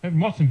 In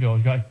Watsonville,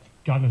 he's got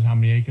God knows how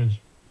many acres.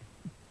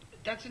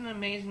 That's an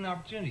amazing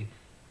opportunity.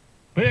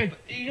 But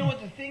you know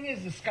what the thing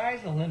is? The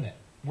sky's the limit.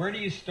 Where do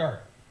you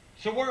start?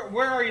 So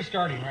where are you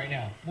starting right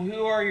now? Well,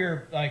 who are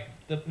your,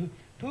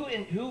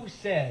 who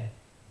said,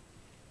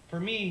 for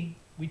me,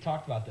 we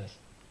talked about this.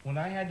 When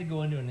I had to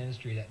go into an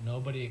industry that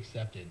nobody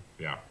accepted,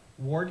 yeah.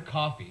 Ward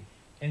Coffee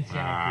in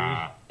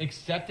Santa Cruz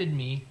accepted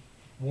me.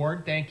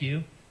 Ward, thank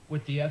you,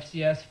 with the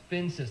FCS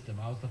fin system.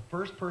 I was the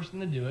first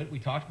person to do it. We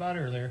talked about it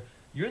earlier.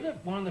 You're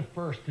one of the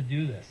first to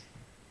do this.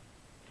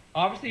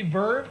 Obviously,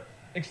 Verve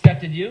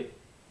accepted you.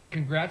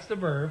 Congrats to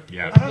Verve.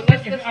 Yes.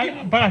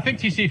 But I think,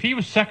 TC, if he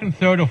was second,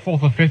 third, or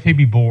fourth, or fifth, he'd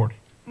be bored.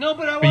 No,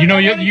 but you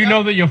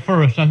know that you're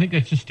first. I think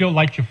that just still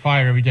lights your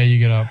fire every day you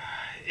get up.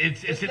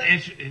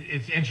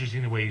 It's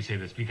interesting the way you say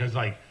this because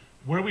like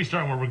where we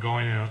start and where we're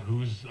going and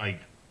who's like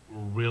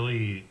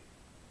really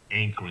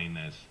anchoring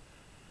this.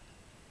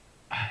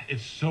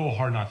 It's so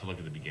hard not to look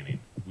at the beginning.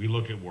 We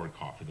look at Ward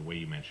Coffee, the way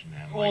you mentioned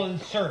him. Well, like,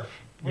 and surf.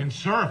 and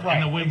surf Right,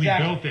 and the way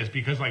exactly. we built this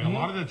because like a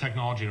lot of the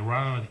technology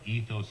around the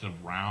ethos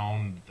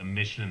around the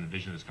mission and the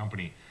vision of this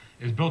company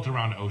is built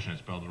around ocean,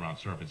 it's built around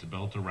surf, it's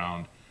built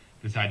around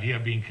this idea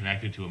of being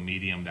connected to a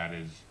medium that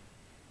is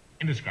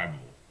indescribable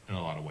in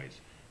a lot of ways.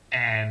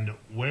 And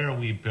where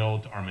we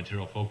built our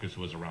material focus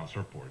was around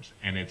surfboards.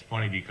 And it's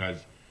funny because,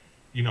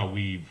 you know,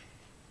 we've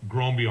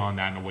grown beyond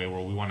that in a way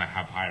where we want to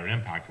have higher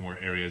impact in more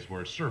areas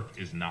where surf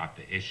is not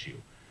the issue.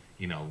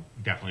 You know,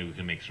 definitely we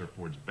can make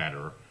surfboards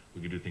better,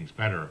 we can do things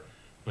better,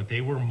 but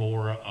they were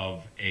more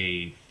of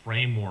a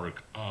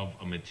framework of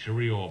a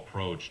material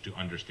approach to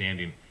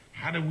understanding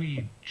how do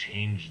we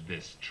change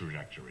this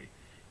trajectory.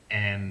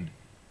 And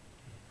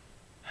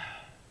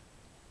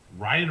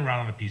riding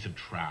around on a piece of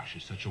trash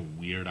is such a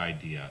weird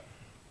idea,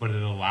 but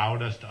it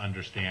allowed us to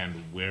understand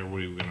where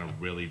we were going to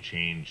really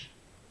change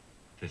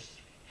this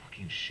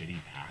fucking shitty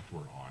path we're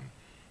on.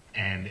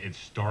 And it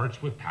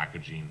starts with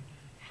packaging,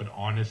 but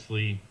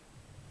honestly,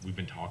 we've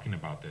been talking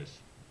about this.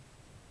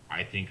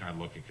 I think I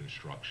look at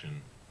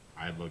construction,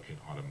 I look at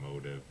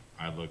automotive,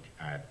 I look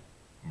at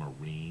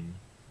marine,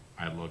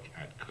 I look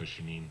at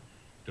cushioning.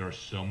 There are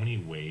so many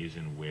ways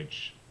in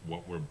which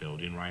what we're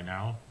building right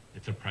now,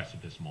 it's a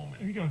precipice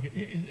moment. You look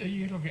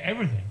at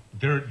everything.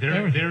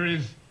 Everything. There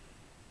is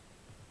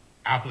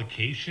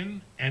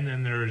application, and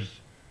then there's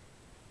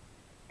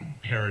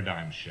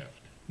paradigm shift.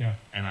 Yeah.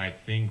 And I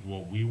think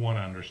what we want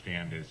to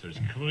understand is there's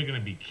clearly going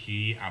to be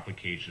key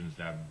applications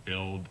that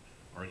build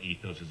our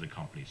ethos as a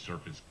company.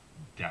 Surf is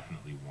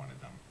definitely one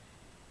of them.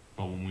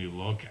 But when we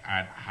look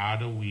at how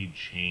do we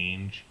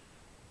change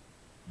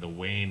the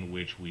way in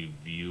which we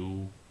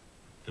view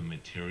the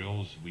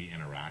materials we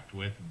interact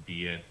with,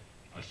 be it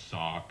a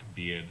sock,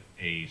 be it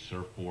a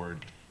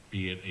surfboard,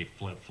 be it a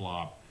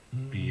flip-flop,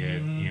 be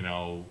it, you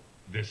know,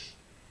 this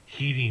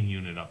heating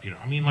unit up here.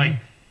 I mean, like,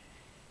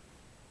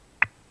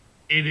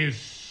 it is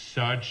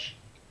such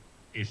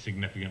a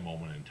significant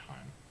moment in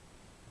time.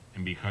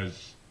 And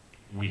because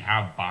we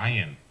have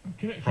buy-in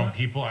from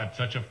people at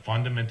such a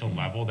fundamental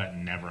level that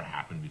never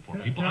happened before.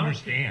 People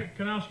understand.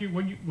 Can I ask you,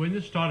 when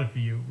this started for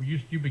you,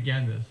 you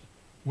began this,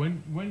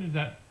 when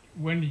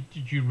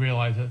did you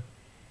realize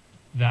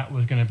that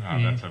was going to be?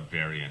 Oh, that's a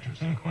very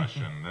interesting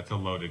question. That's a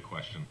loaded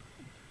question.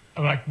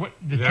 Like what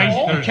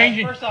There's-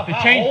 changing? First off, the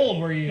how change, old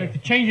were you? Like the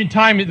change in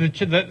time. The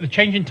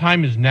change in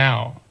time is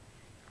now.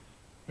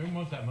 When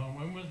was that moment?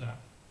 When was that?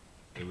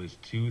 It was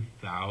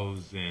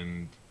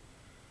 2006.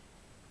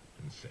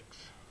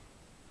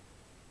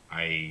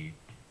 I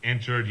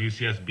entered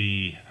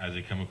UCSB as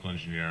a chemical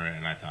engineer,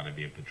 and I thought I'd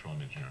be a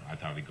petroleum engineer. I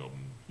thought I'd go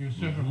You were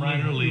surfing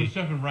literally. You were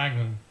surfing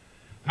Raglan.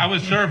 I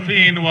was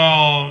surfing,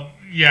 well,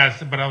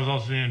 yes, but I was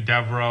also in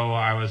Devereaux.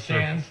 I was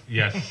Sands.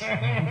 Yes,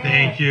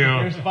 thank you.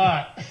 Your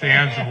spot.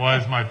 Sands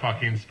was my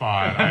fucking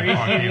spot. I Greasy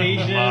fucking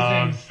leashes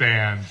love and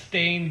Sands.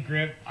 Stained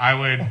grip. I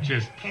would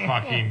just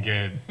fucking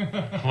get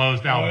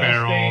closed out Oil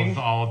barrels stains.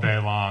 all day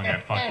long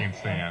at fucking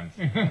Sands.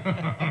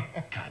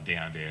 God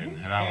damn, dude.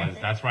 And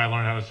that's where I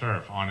learned how to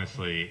surf,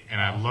 honestly.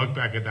 And I look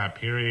back at that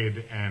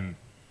period and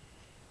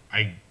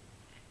I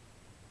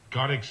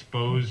got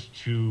exposed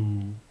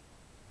to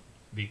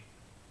the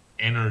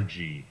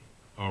energy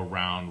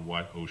around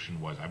what ocean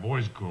was. I've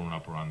always grown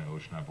up around the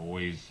ocean. I've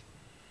always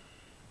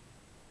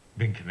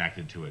been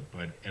connected to it,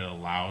 but it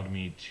allowed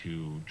me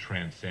to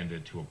transcend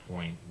it to a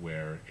point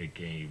where it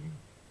gave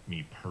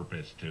me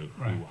purpose to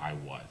who Right. I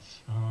was.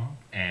 Uh-huh.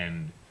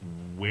 And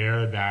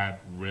where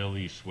that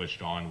really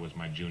switched on was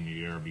my junior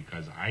year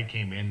because I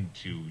came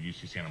into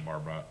UC Santa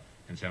Barbara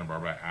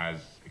as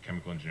a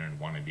chemical engineer and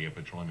wanted to be a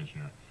petroleum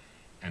engineer.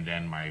 And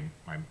then my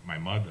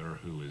mother,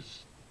 who is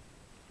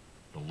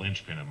the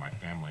linchpin of my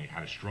family,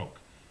 had a stroke,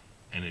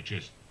 and it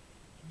just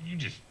you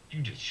just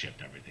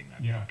shift everything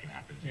that Yeah. fucking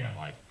happens in Yeah. your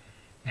life.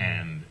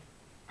 And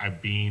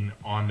I've been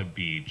on the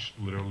beach,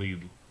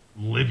 literally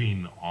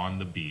living on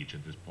the beach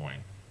at this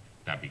point.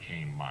 That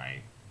became my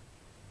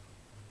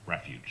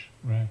refuge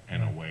Right.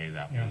 in a way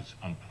that Yeah. was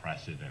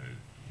unprecedented.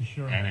 For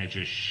sure. And it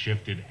just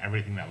shifted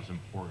everything that was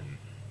important.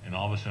 And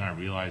all of a sudden I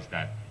realized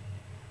that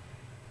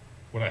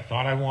what I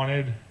thought I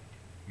wanted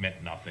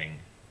meant nothing.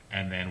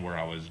 And then where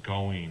I was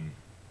going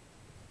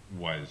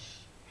was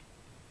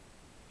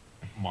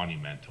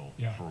monumental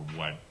Yeah. for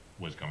what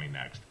was coming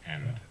next.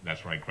 And Yeah.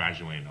 that's where I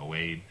graduated in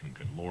 08. And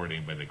good Lord,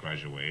 anybody that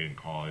graduated in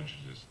college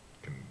just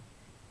can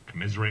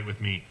commiserate with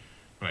me.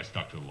 But I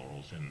stuck to the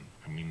laurels. And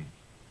I mean,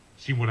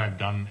 see what I've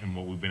done and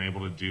what we've been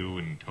able to do,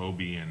 and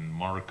Toby and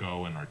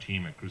Marco and our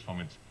team at Cruz.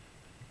 It's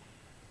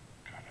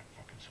God, I'm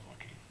fucking so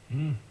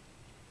lucky.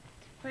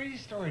 Crazy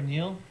story,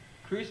 Neil.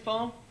 Cruise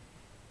foam.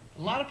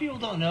 A lot of people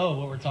don't know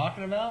what we're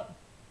talking about,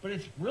 but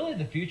it's really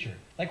the future.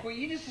 Like what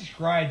you just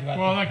described about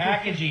Well, the like-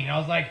 packaging. I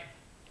was like,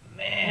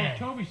 man.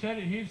 Well, Toby said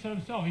it. He said it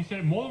himself. He said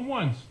it more than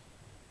once.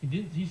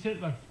 He said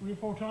it like 3 or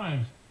 4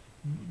 times.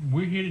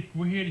 We're here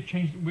to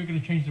change. We're going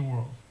to change the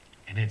world.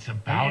 And it's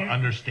about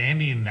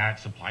understanding that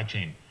supply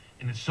chain.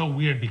 And it's so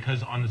weird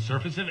because on the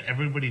surface of it,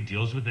 everybody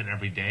deals with it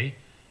every day.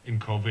 In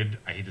COVID,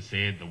 I hate to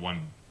say it, the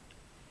one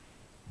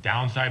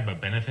downside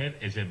but benefit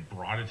is it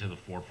brought it to the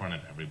forefront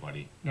of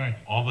everybody. Right.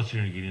 All of a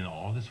sudden, you're getting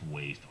all this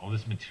waste, all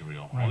this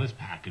material, all this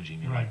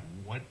packaging. You're like,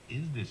 what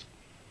is this?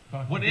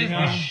 What is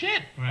this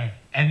shit? Right.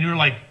 And you're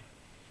like,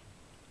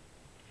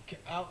 Can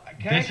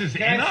I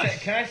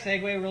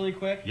segue really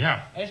quick?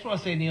 Yeah. I just want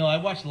to say, Neil, I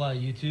watch a lot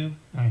of YouTube.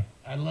 Right.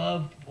 I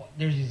love,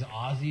 there's these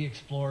Aussie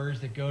explorers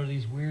that go to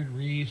these weird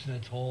reefs and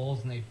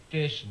atolls and they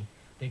fish and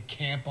they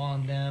camp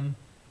on them.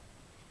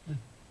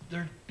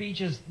 Their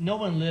beaches, no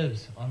one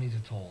lives on these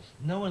atolls.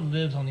 No one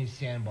lives on these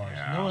sandbars.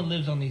 Yeah. No one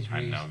lives on these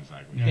reefs. I know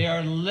exactly. They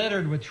are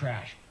littered with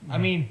trash. I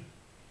mean,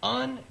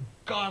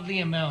 ungodly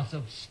amounts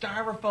of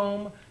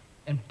styrofoam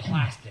and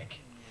plastic.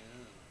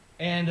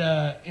 And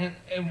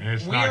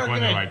it's we not are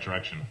going the right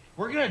direction.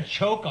 We're gonna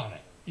choke on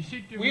it. You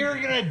see, We are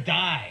gonna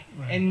die,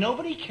 Right. and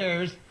nobody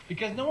cares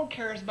because no one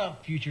cares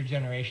about future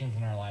generations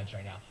in our lives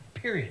right now.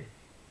 Period.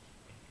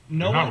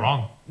 You're not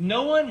wrong.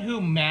 No one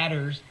who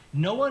matters,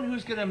 no one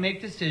who's gonna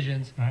make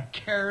decisions Right.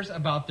 cares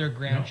about their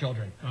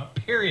grandchildren.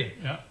 Period.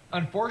 Yeah.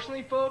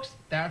 Unfortunately, folks,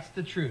 that's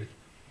the truth.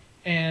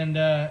 And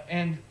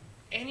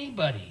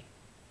anybody,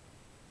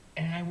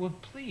 and I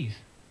would please,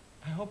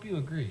 I hope you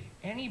agree,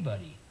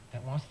 anybody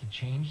that wants to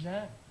change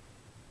that,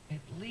 at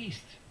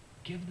least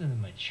give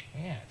them a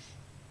chance,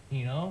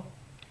 you know?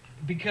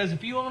 Because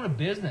if you own a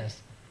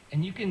business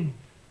and you can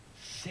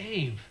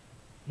save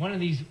one of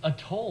these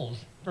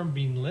atolls from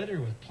being littered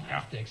with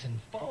plastics and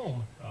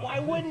foam, why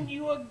wouldn't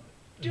you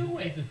do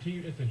it?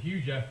 It's a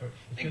huge effort.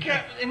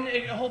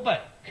 Hold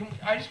but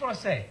I just want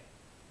to say,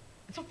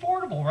 it's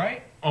affordable,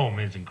 right? Oh,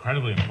 man, it's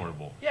incredibly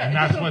affordable. Yeah, and it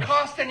that's doesn't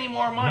cost any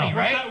more money, No.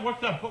 right? What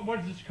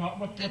does this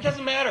cost? It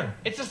doesn't matter.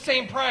 It's the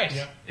same price.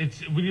 Yeah.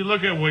 It's when you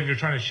look at what you're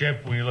trying to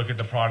ship, when you look at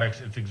the products,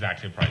 it's the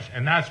exact same price.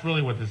 And that's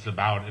really what this is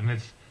about. And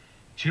it's,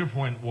 to your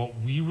point, what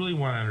we really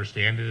want to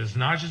understand is it's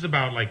not just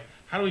about, like,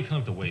 how do we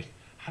clean up the waste?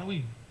 How do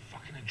we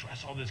fucking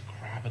address all this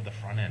crap at the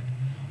front end?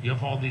 You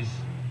have all these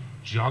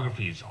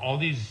geographies, all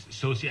these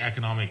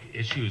socioeconomic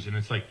issues. And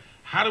it's like,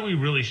 how do we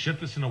really shift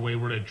this in a way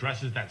where it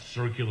addresses that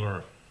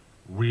circular,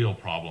 real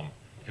problem?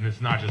 And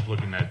it's not just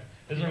looking at...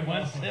 Is there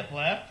one sip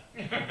left?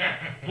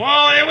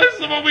 Well, it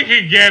was what we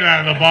could get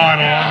out of the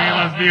bottle. I mean,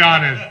 let's be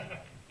honest.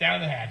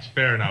 Down the hatch.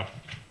 Fair enough.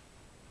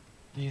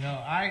 You know,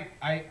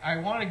 I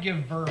want to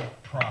give Verve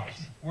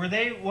props. Were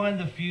they one of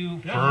the few...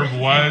 Verve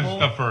was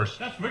the first.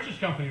 That's Rich's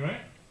company, right?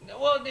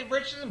 Well,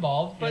 Rich is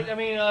involved, but I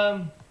mean,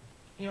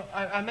 you know,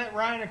 I met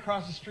Ryan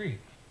across the street,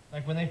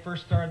 like when they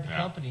first started the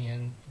company,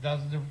 and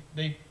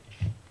they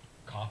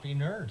coffee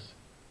nerds.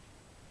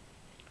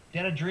 They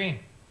had a dream.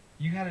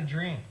 You had a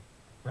dream,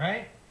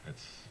 right?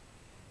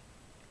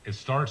 It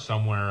starts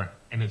somewhere,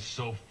 and it's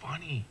so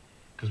funny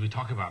because we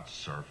talk about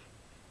surf,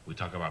 we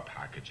talk about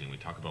packaging, we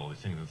talk about all these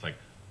things. It's like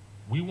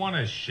we want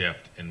to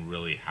shift and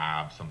really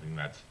have something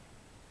that's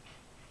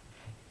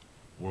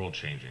world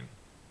changing,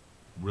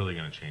 really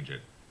going to change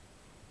it.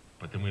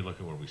 But then we look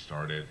at where we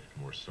started,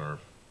 and we're surf,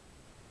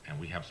 and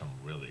we have some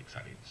really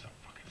exciting stuff,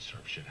 fucking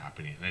surf shit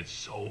happening, and it's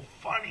so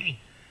funny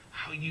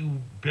how you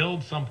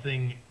build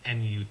something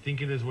and you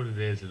think it is what it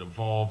is, it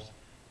evolves,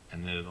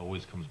 and then it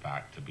always comes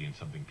back to being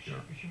something pure.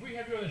 Should we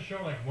have you on the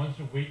show like once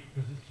a week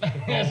because it's just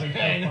evolving so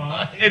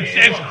fast?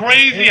 It's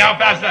crazy how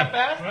fast that.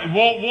 Fast?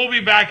 We'll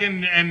be back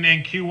in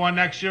Q1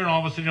 next year, and all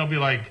of a sudden you'll be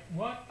like,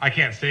 What? I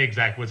can't say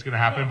exactly what's going to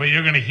happen, but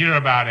you're going to hear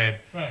about it,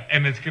 Right.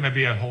 and it's going to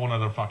be a whole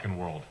other fucking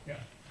world. Yeah.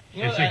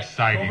 You know It's that-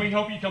 exciting. Well, we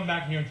hope you come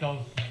back here and tell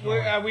us. the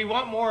story. We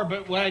want more,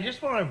 but what I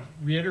just want to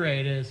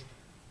reiterate is,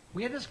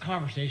 we had this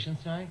conversation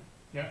tonight,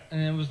 Yeah.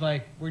 and it was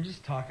like we're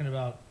just talking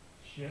about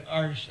Shit.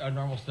 our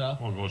normal stuff.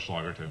 We'll go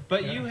Schlager too.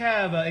 But you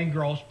have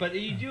engrossed, but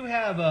you do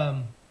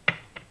have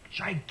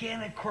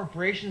gigantic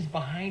corporations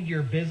behind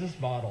your business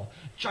model.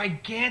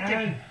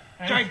 Gigantic,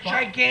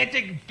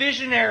 gigantic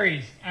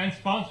visionaries. And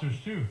sponsors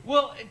too.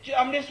 Well,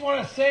 I just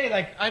want to say,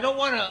 like, I don't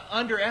want to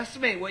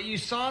underestimate what you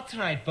saw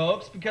tonight,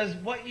 folks, because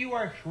what you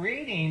are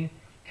creating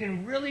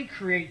can really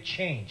create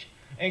change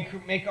and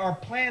make our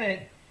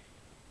planet.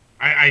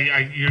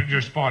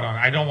 You're spot on.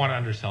 I don't want to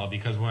undersell it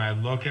because when I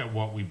look at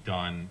what we've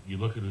done, you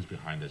look at who's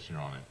behind us. You're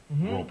on it.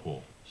 Mm-hmm.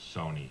 Whirlpool,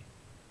 Sony.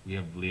 We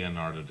have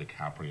Leonardo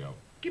DiCaprio.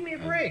 Give me a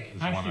break.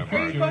 As one Ashton of our-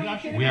 Are you fucking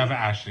kidding we me? have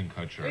Ashton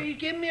Are Kutcher. you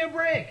giving me a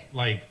break?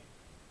 Like,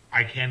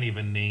 I can't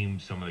even name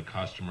some of the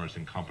customers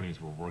and companies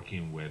we're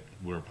working with.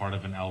 We're part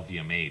of an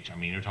LVMH. I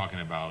mean, you're talking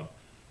about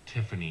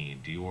Tiffany,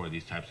 Dior,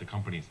 these types of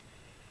companies.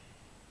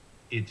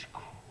 It's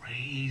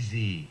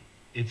crazy.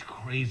 It's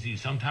crazy.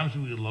 Sometimes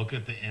we look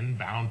at the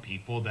inbound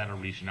people that are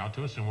reaching out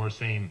to us and we're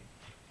saying,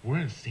 we're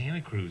in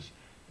Santa Cruz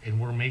and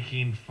we're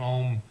making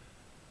foam.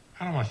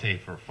 I don't want to say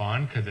for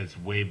fun because it's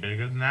way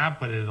bigger than that,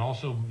 but it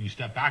also, you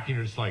step back and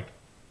you're just like,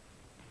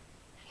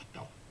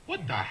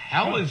 what the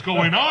hell is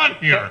going on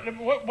here?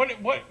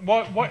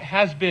 What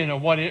has been or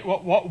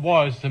what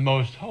was the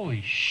most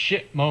holy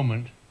shit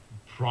moment?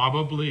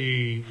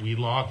 Probably we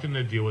locked in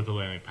a deal with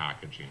Atlantic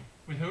Packaging.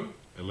 With who?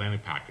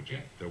 Atlantic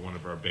Packaging. They're one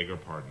of our bigger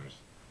partners.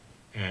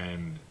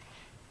 And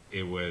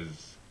it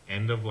was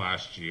end of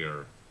last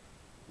year.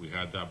 We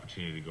had the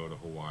opportunity to go to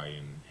Hawaii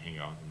and hang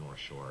out in the North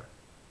Shore.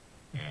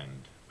 And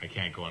I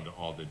can't go into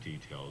all the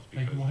details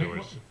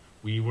because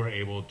we were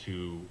able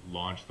to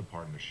launch the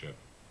partnership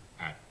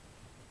at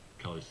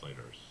Kelly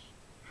Slater's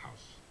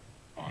house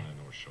on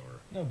the North Shore.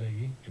 No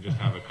biggie. And just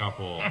have a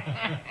couple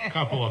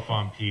of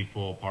fun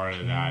people part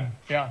of that.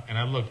 Yeah. And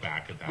I look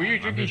back at that. Were you and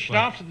I'm drinking just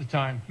schnapps at the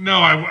time? no,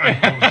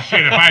 oh,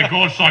 shit. If I had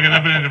Goldschlager,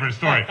 that'd been a different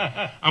story.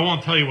 I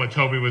won't tell you what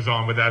Toby was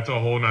on, but that's a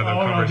whole nother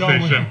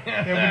conversation.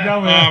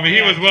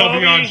 He was well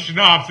beyond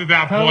schnapps at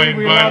that point,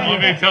 but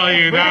let me tell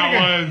you,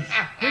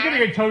 We're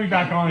gonna get Toby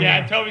back on. Yeah,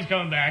 here. Toby's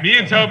coming back. me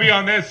and Toby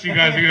on this, you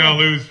guys are gonna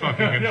lose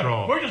fucking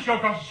control. We're just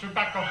going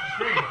back across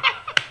the street.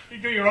 You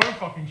do your own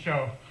fucking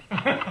show.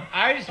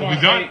 I just Are want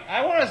we to done? say,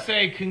 I want to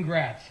say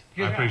congrats.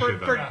 I appreciate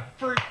that.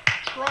 For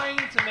trying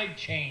to make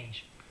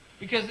change.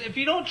 Because if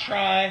you don't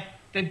try,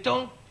 then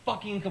don't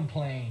fucking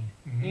complain.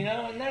 You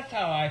know, and that's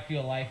how I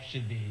feel life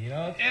should be. You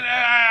know, And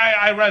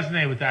I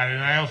resonate with that,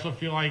 and I also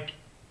feel like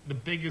the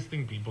biggest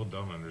thing people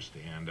don't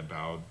understand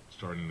about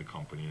starting the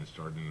company and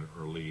starting it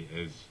early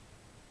is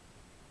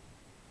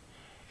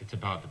it's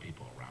about the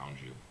people around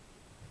you.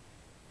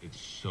 It's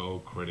so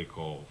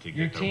critical to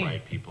Your get the team.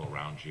 right people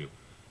around you.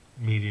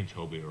 Meeting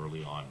Toby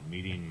early on,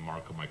 meeting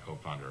Marco, my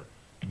co-founder,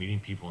 meeting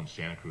people in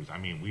Santa Cruz. I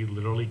mean, we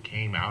literally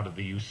came out of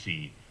the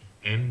UC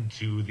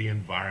into the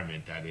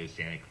environment that is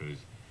Santa Cruz,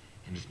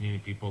 and just meeting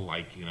people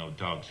like, you know,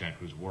 Doug, Santa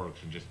Cruz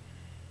Works, and just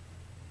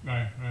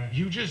Right.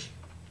 you just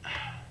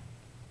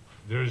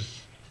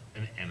there's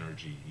an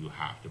energy you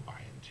have to buy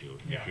into.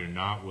 And if you're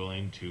not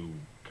willing to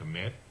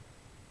commit,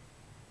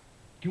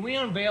 can we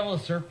unveil a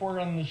surfboard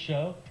on the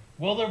show?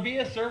 Will there be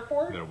a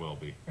surfboard? there will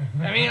be.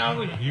 I mean, I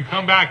would. You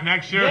come back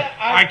next year. Yeah,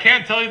 I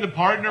can't tell you the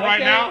partner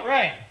right Okay, now,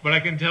 right. but I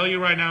can tell you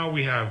right now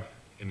we have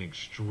an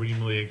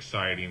extremely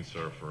exciting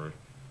surfer.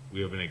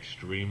 We have an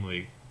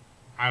extremely,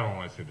 I don't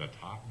want to say the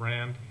top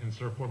brand in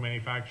surfboard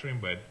manufacturing,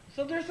 but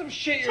So there's some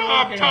shit you're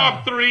top working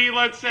on. 3,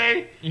 let's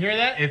say. You hear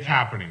that? It's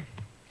happening.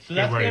 So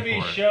that's Get going to ready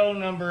be for it. show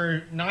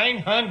number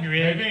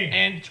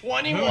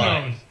 921. Who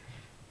knows?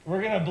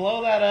 We're going to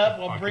blow that up.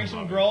 We'll Fucking bring some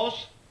love it.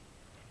 girls,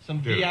 some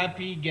Dude.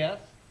 VIP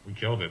guests. We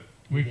killed it.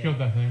 We killed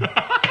that thing.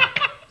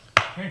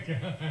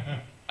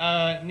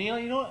 Neil,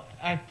 you know what?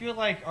 I feel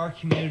like our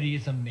community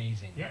is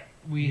amazing. Yeah.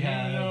 We you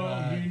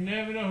have. you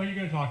never know who you're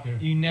gonna talk to.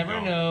 You never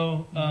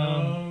know.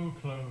 No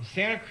clue.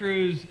 Santa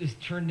Cruz is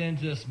turned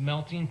into this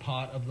melting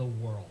pot of the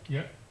world.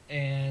 Yep.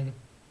 And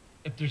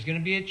if there's going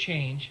to be a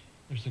change,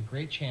 there's a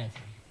great chance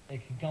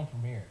it can come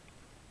from here.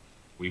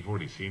 We've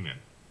already seen it.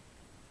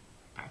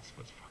 That's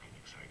what's fucking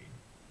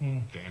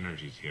exciting. The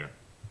energy's here.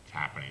 It's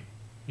happening.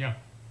 Yeah.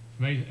 It's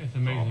amazing. It's It's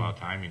all amazing. about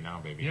timing now,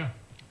 baby. Yeah.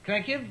 Can I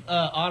give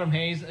Autumn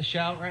Hayes a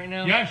shout right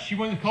now? Yeah, she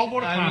won the cold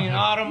water I mean,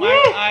 contest. Autumn,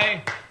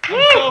 I'm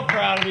so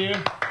proud of you.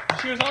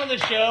 She was on the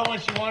show when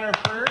she won her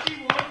first.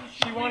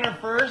 She won her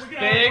first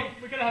big.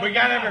 We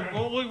got her.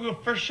 Well,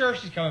 for sure,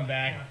 she's coming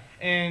back,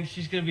 and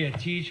she's gonna be a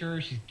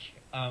teacher. She's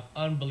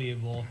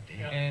unbelievable.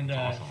 And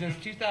That's awesome.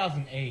 since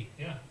 2008,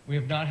 Yeah. we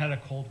have not had a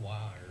cold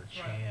water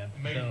champ.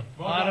 Amazing. So,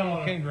 Well done, Autumn,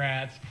 Autumn.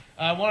 congrats.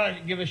 I want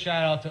to give a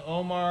shout out to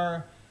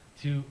Omar,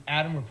 to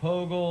Adam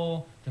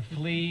Rapogel, to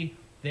Flea.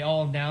 They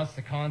all announced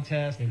the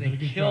contest. They They did a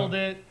good killed job.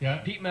 it. Yeah.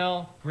 Pete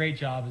Mel, great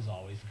job as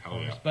always, of Hell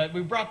course. yeah. But we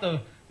brought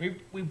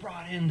we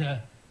brought in the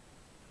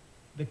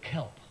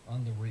kelp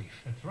on the reef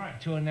That's right.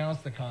 to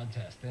announce the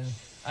contest, and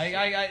I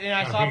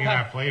Gotta saw bring in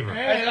that Pat. flavor.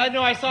 I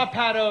know I saw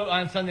Pato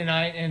on Sunday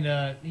night,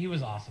 and he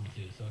was awesome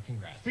too. So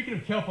congrats. Speaking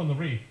of kelp on the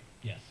reef,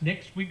 Yes.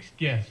 next week's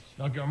guest,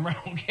 Okay,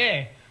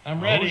 I'm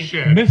Oh, ready.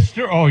 shit.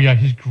 Mr. Oh yeah,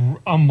 he's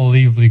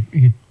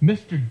unbelievably,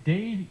 Mr.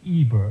 Dave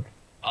Ebert.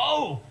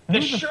 Oh, the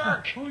Who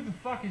shark. Who the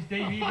fuck is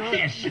Dave Fucking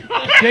Ebert? shit.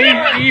 Dave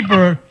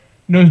Ebert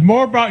knows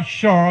more about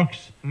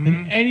sharks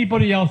than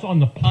anybody else on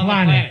the planet.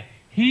 planet.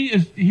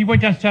 He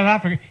went down to South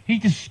Africa. He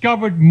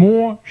discovered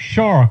more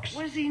sharks.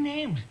 What is he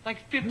named? Like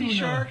 50 Who knows?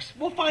 sharks?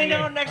 We'll find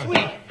Yeah, out next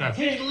week. that's-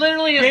 He's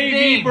literally his Dave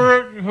name.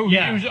 Ebert, who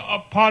Yeah. he was a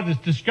part of this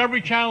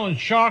Discovery Channel and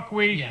Shark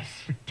Week,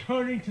 Yes.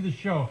 returning to the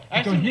show. He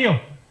Actually- goes, Neil,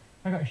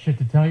 I got shit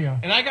to tell you.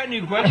 And I got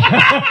new questions.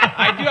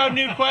 I do have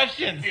new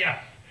questions. Yeah.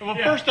 Well,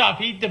 Yeah. first off,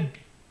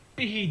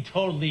 he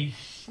totally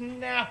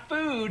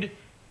snafu'd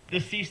the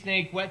sea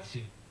snake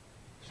wetsuit.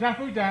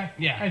 Snafu that.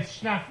 Yeah. And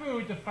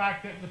snafu the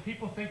fact that the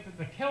people think that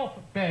the kelp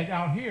bed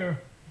out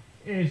here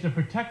is a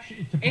protection.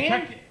 It's to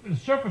protect the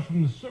surface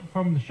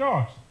from the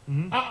sharks.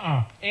 Mm-hmm.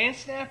 And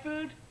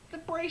snafu'd the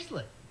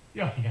bracelet.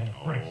 Yeah, you got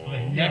a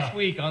bracelet. Next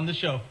week on the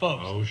show,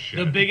 folks. Oh, shit.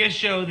 The biggest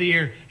show of the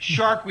year,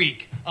 Shark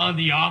Week on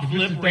the Off This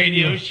Lip is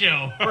Radio dangerous.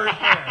 Show. First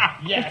pair.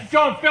 Yes. Mr.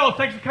 John Phil,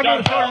 thanks for coming John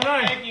on the show Paul,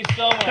 tonight. thank you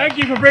so much. Thank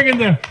you for bringing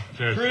the.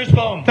 Cheers. Cruise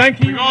foam.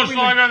 Thank you. We go for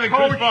slug on the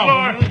Coach cruise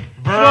phone. Slug.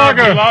 Verb,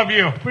 we Slugger. love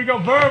you. We go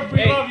Verb. We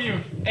Hey. love you.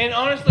 And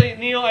honestly,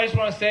 Neil, I just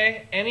want to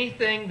say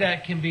anything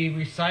that can be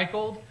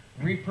recycled,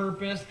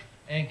 repurposed,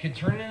 and can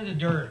turn into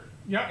dirt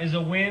Yeah. is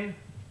a win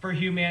for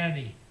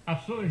humanity.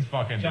 Absolutely.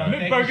 Fucking John, done.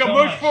 thank We you got so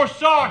much much. for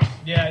socks.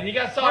 Yeah, and you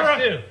got All socks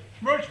right. too.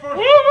 Merch for Woo,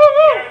 woo,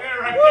 woo.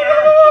 right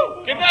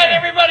there. Good night,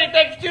 everybody.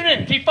 Thanks for tuning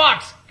in. T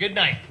Fox. Good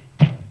night.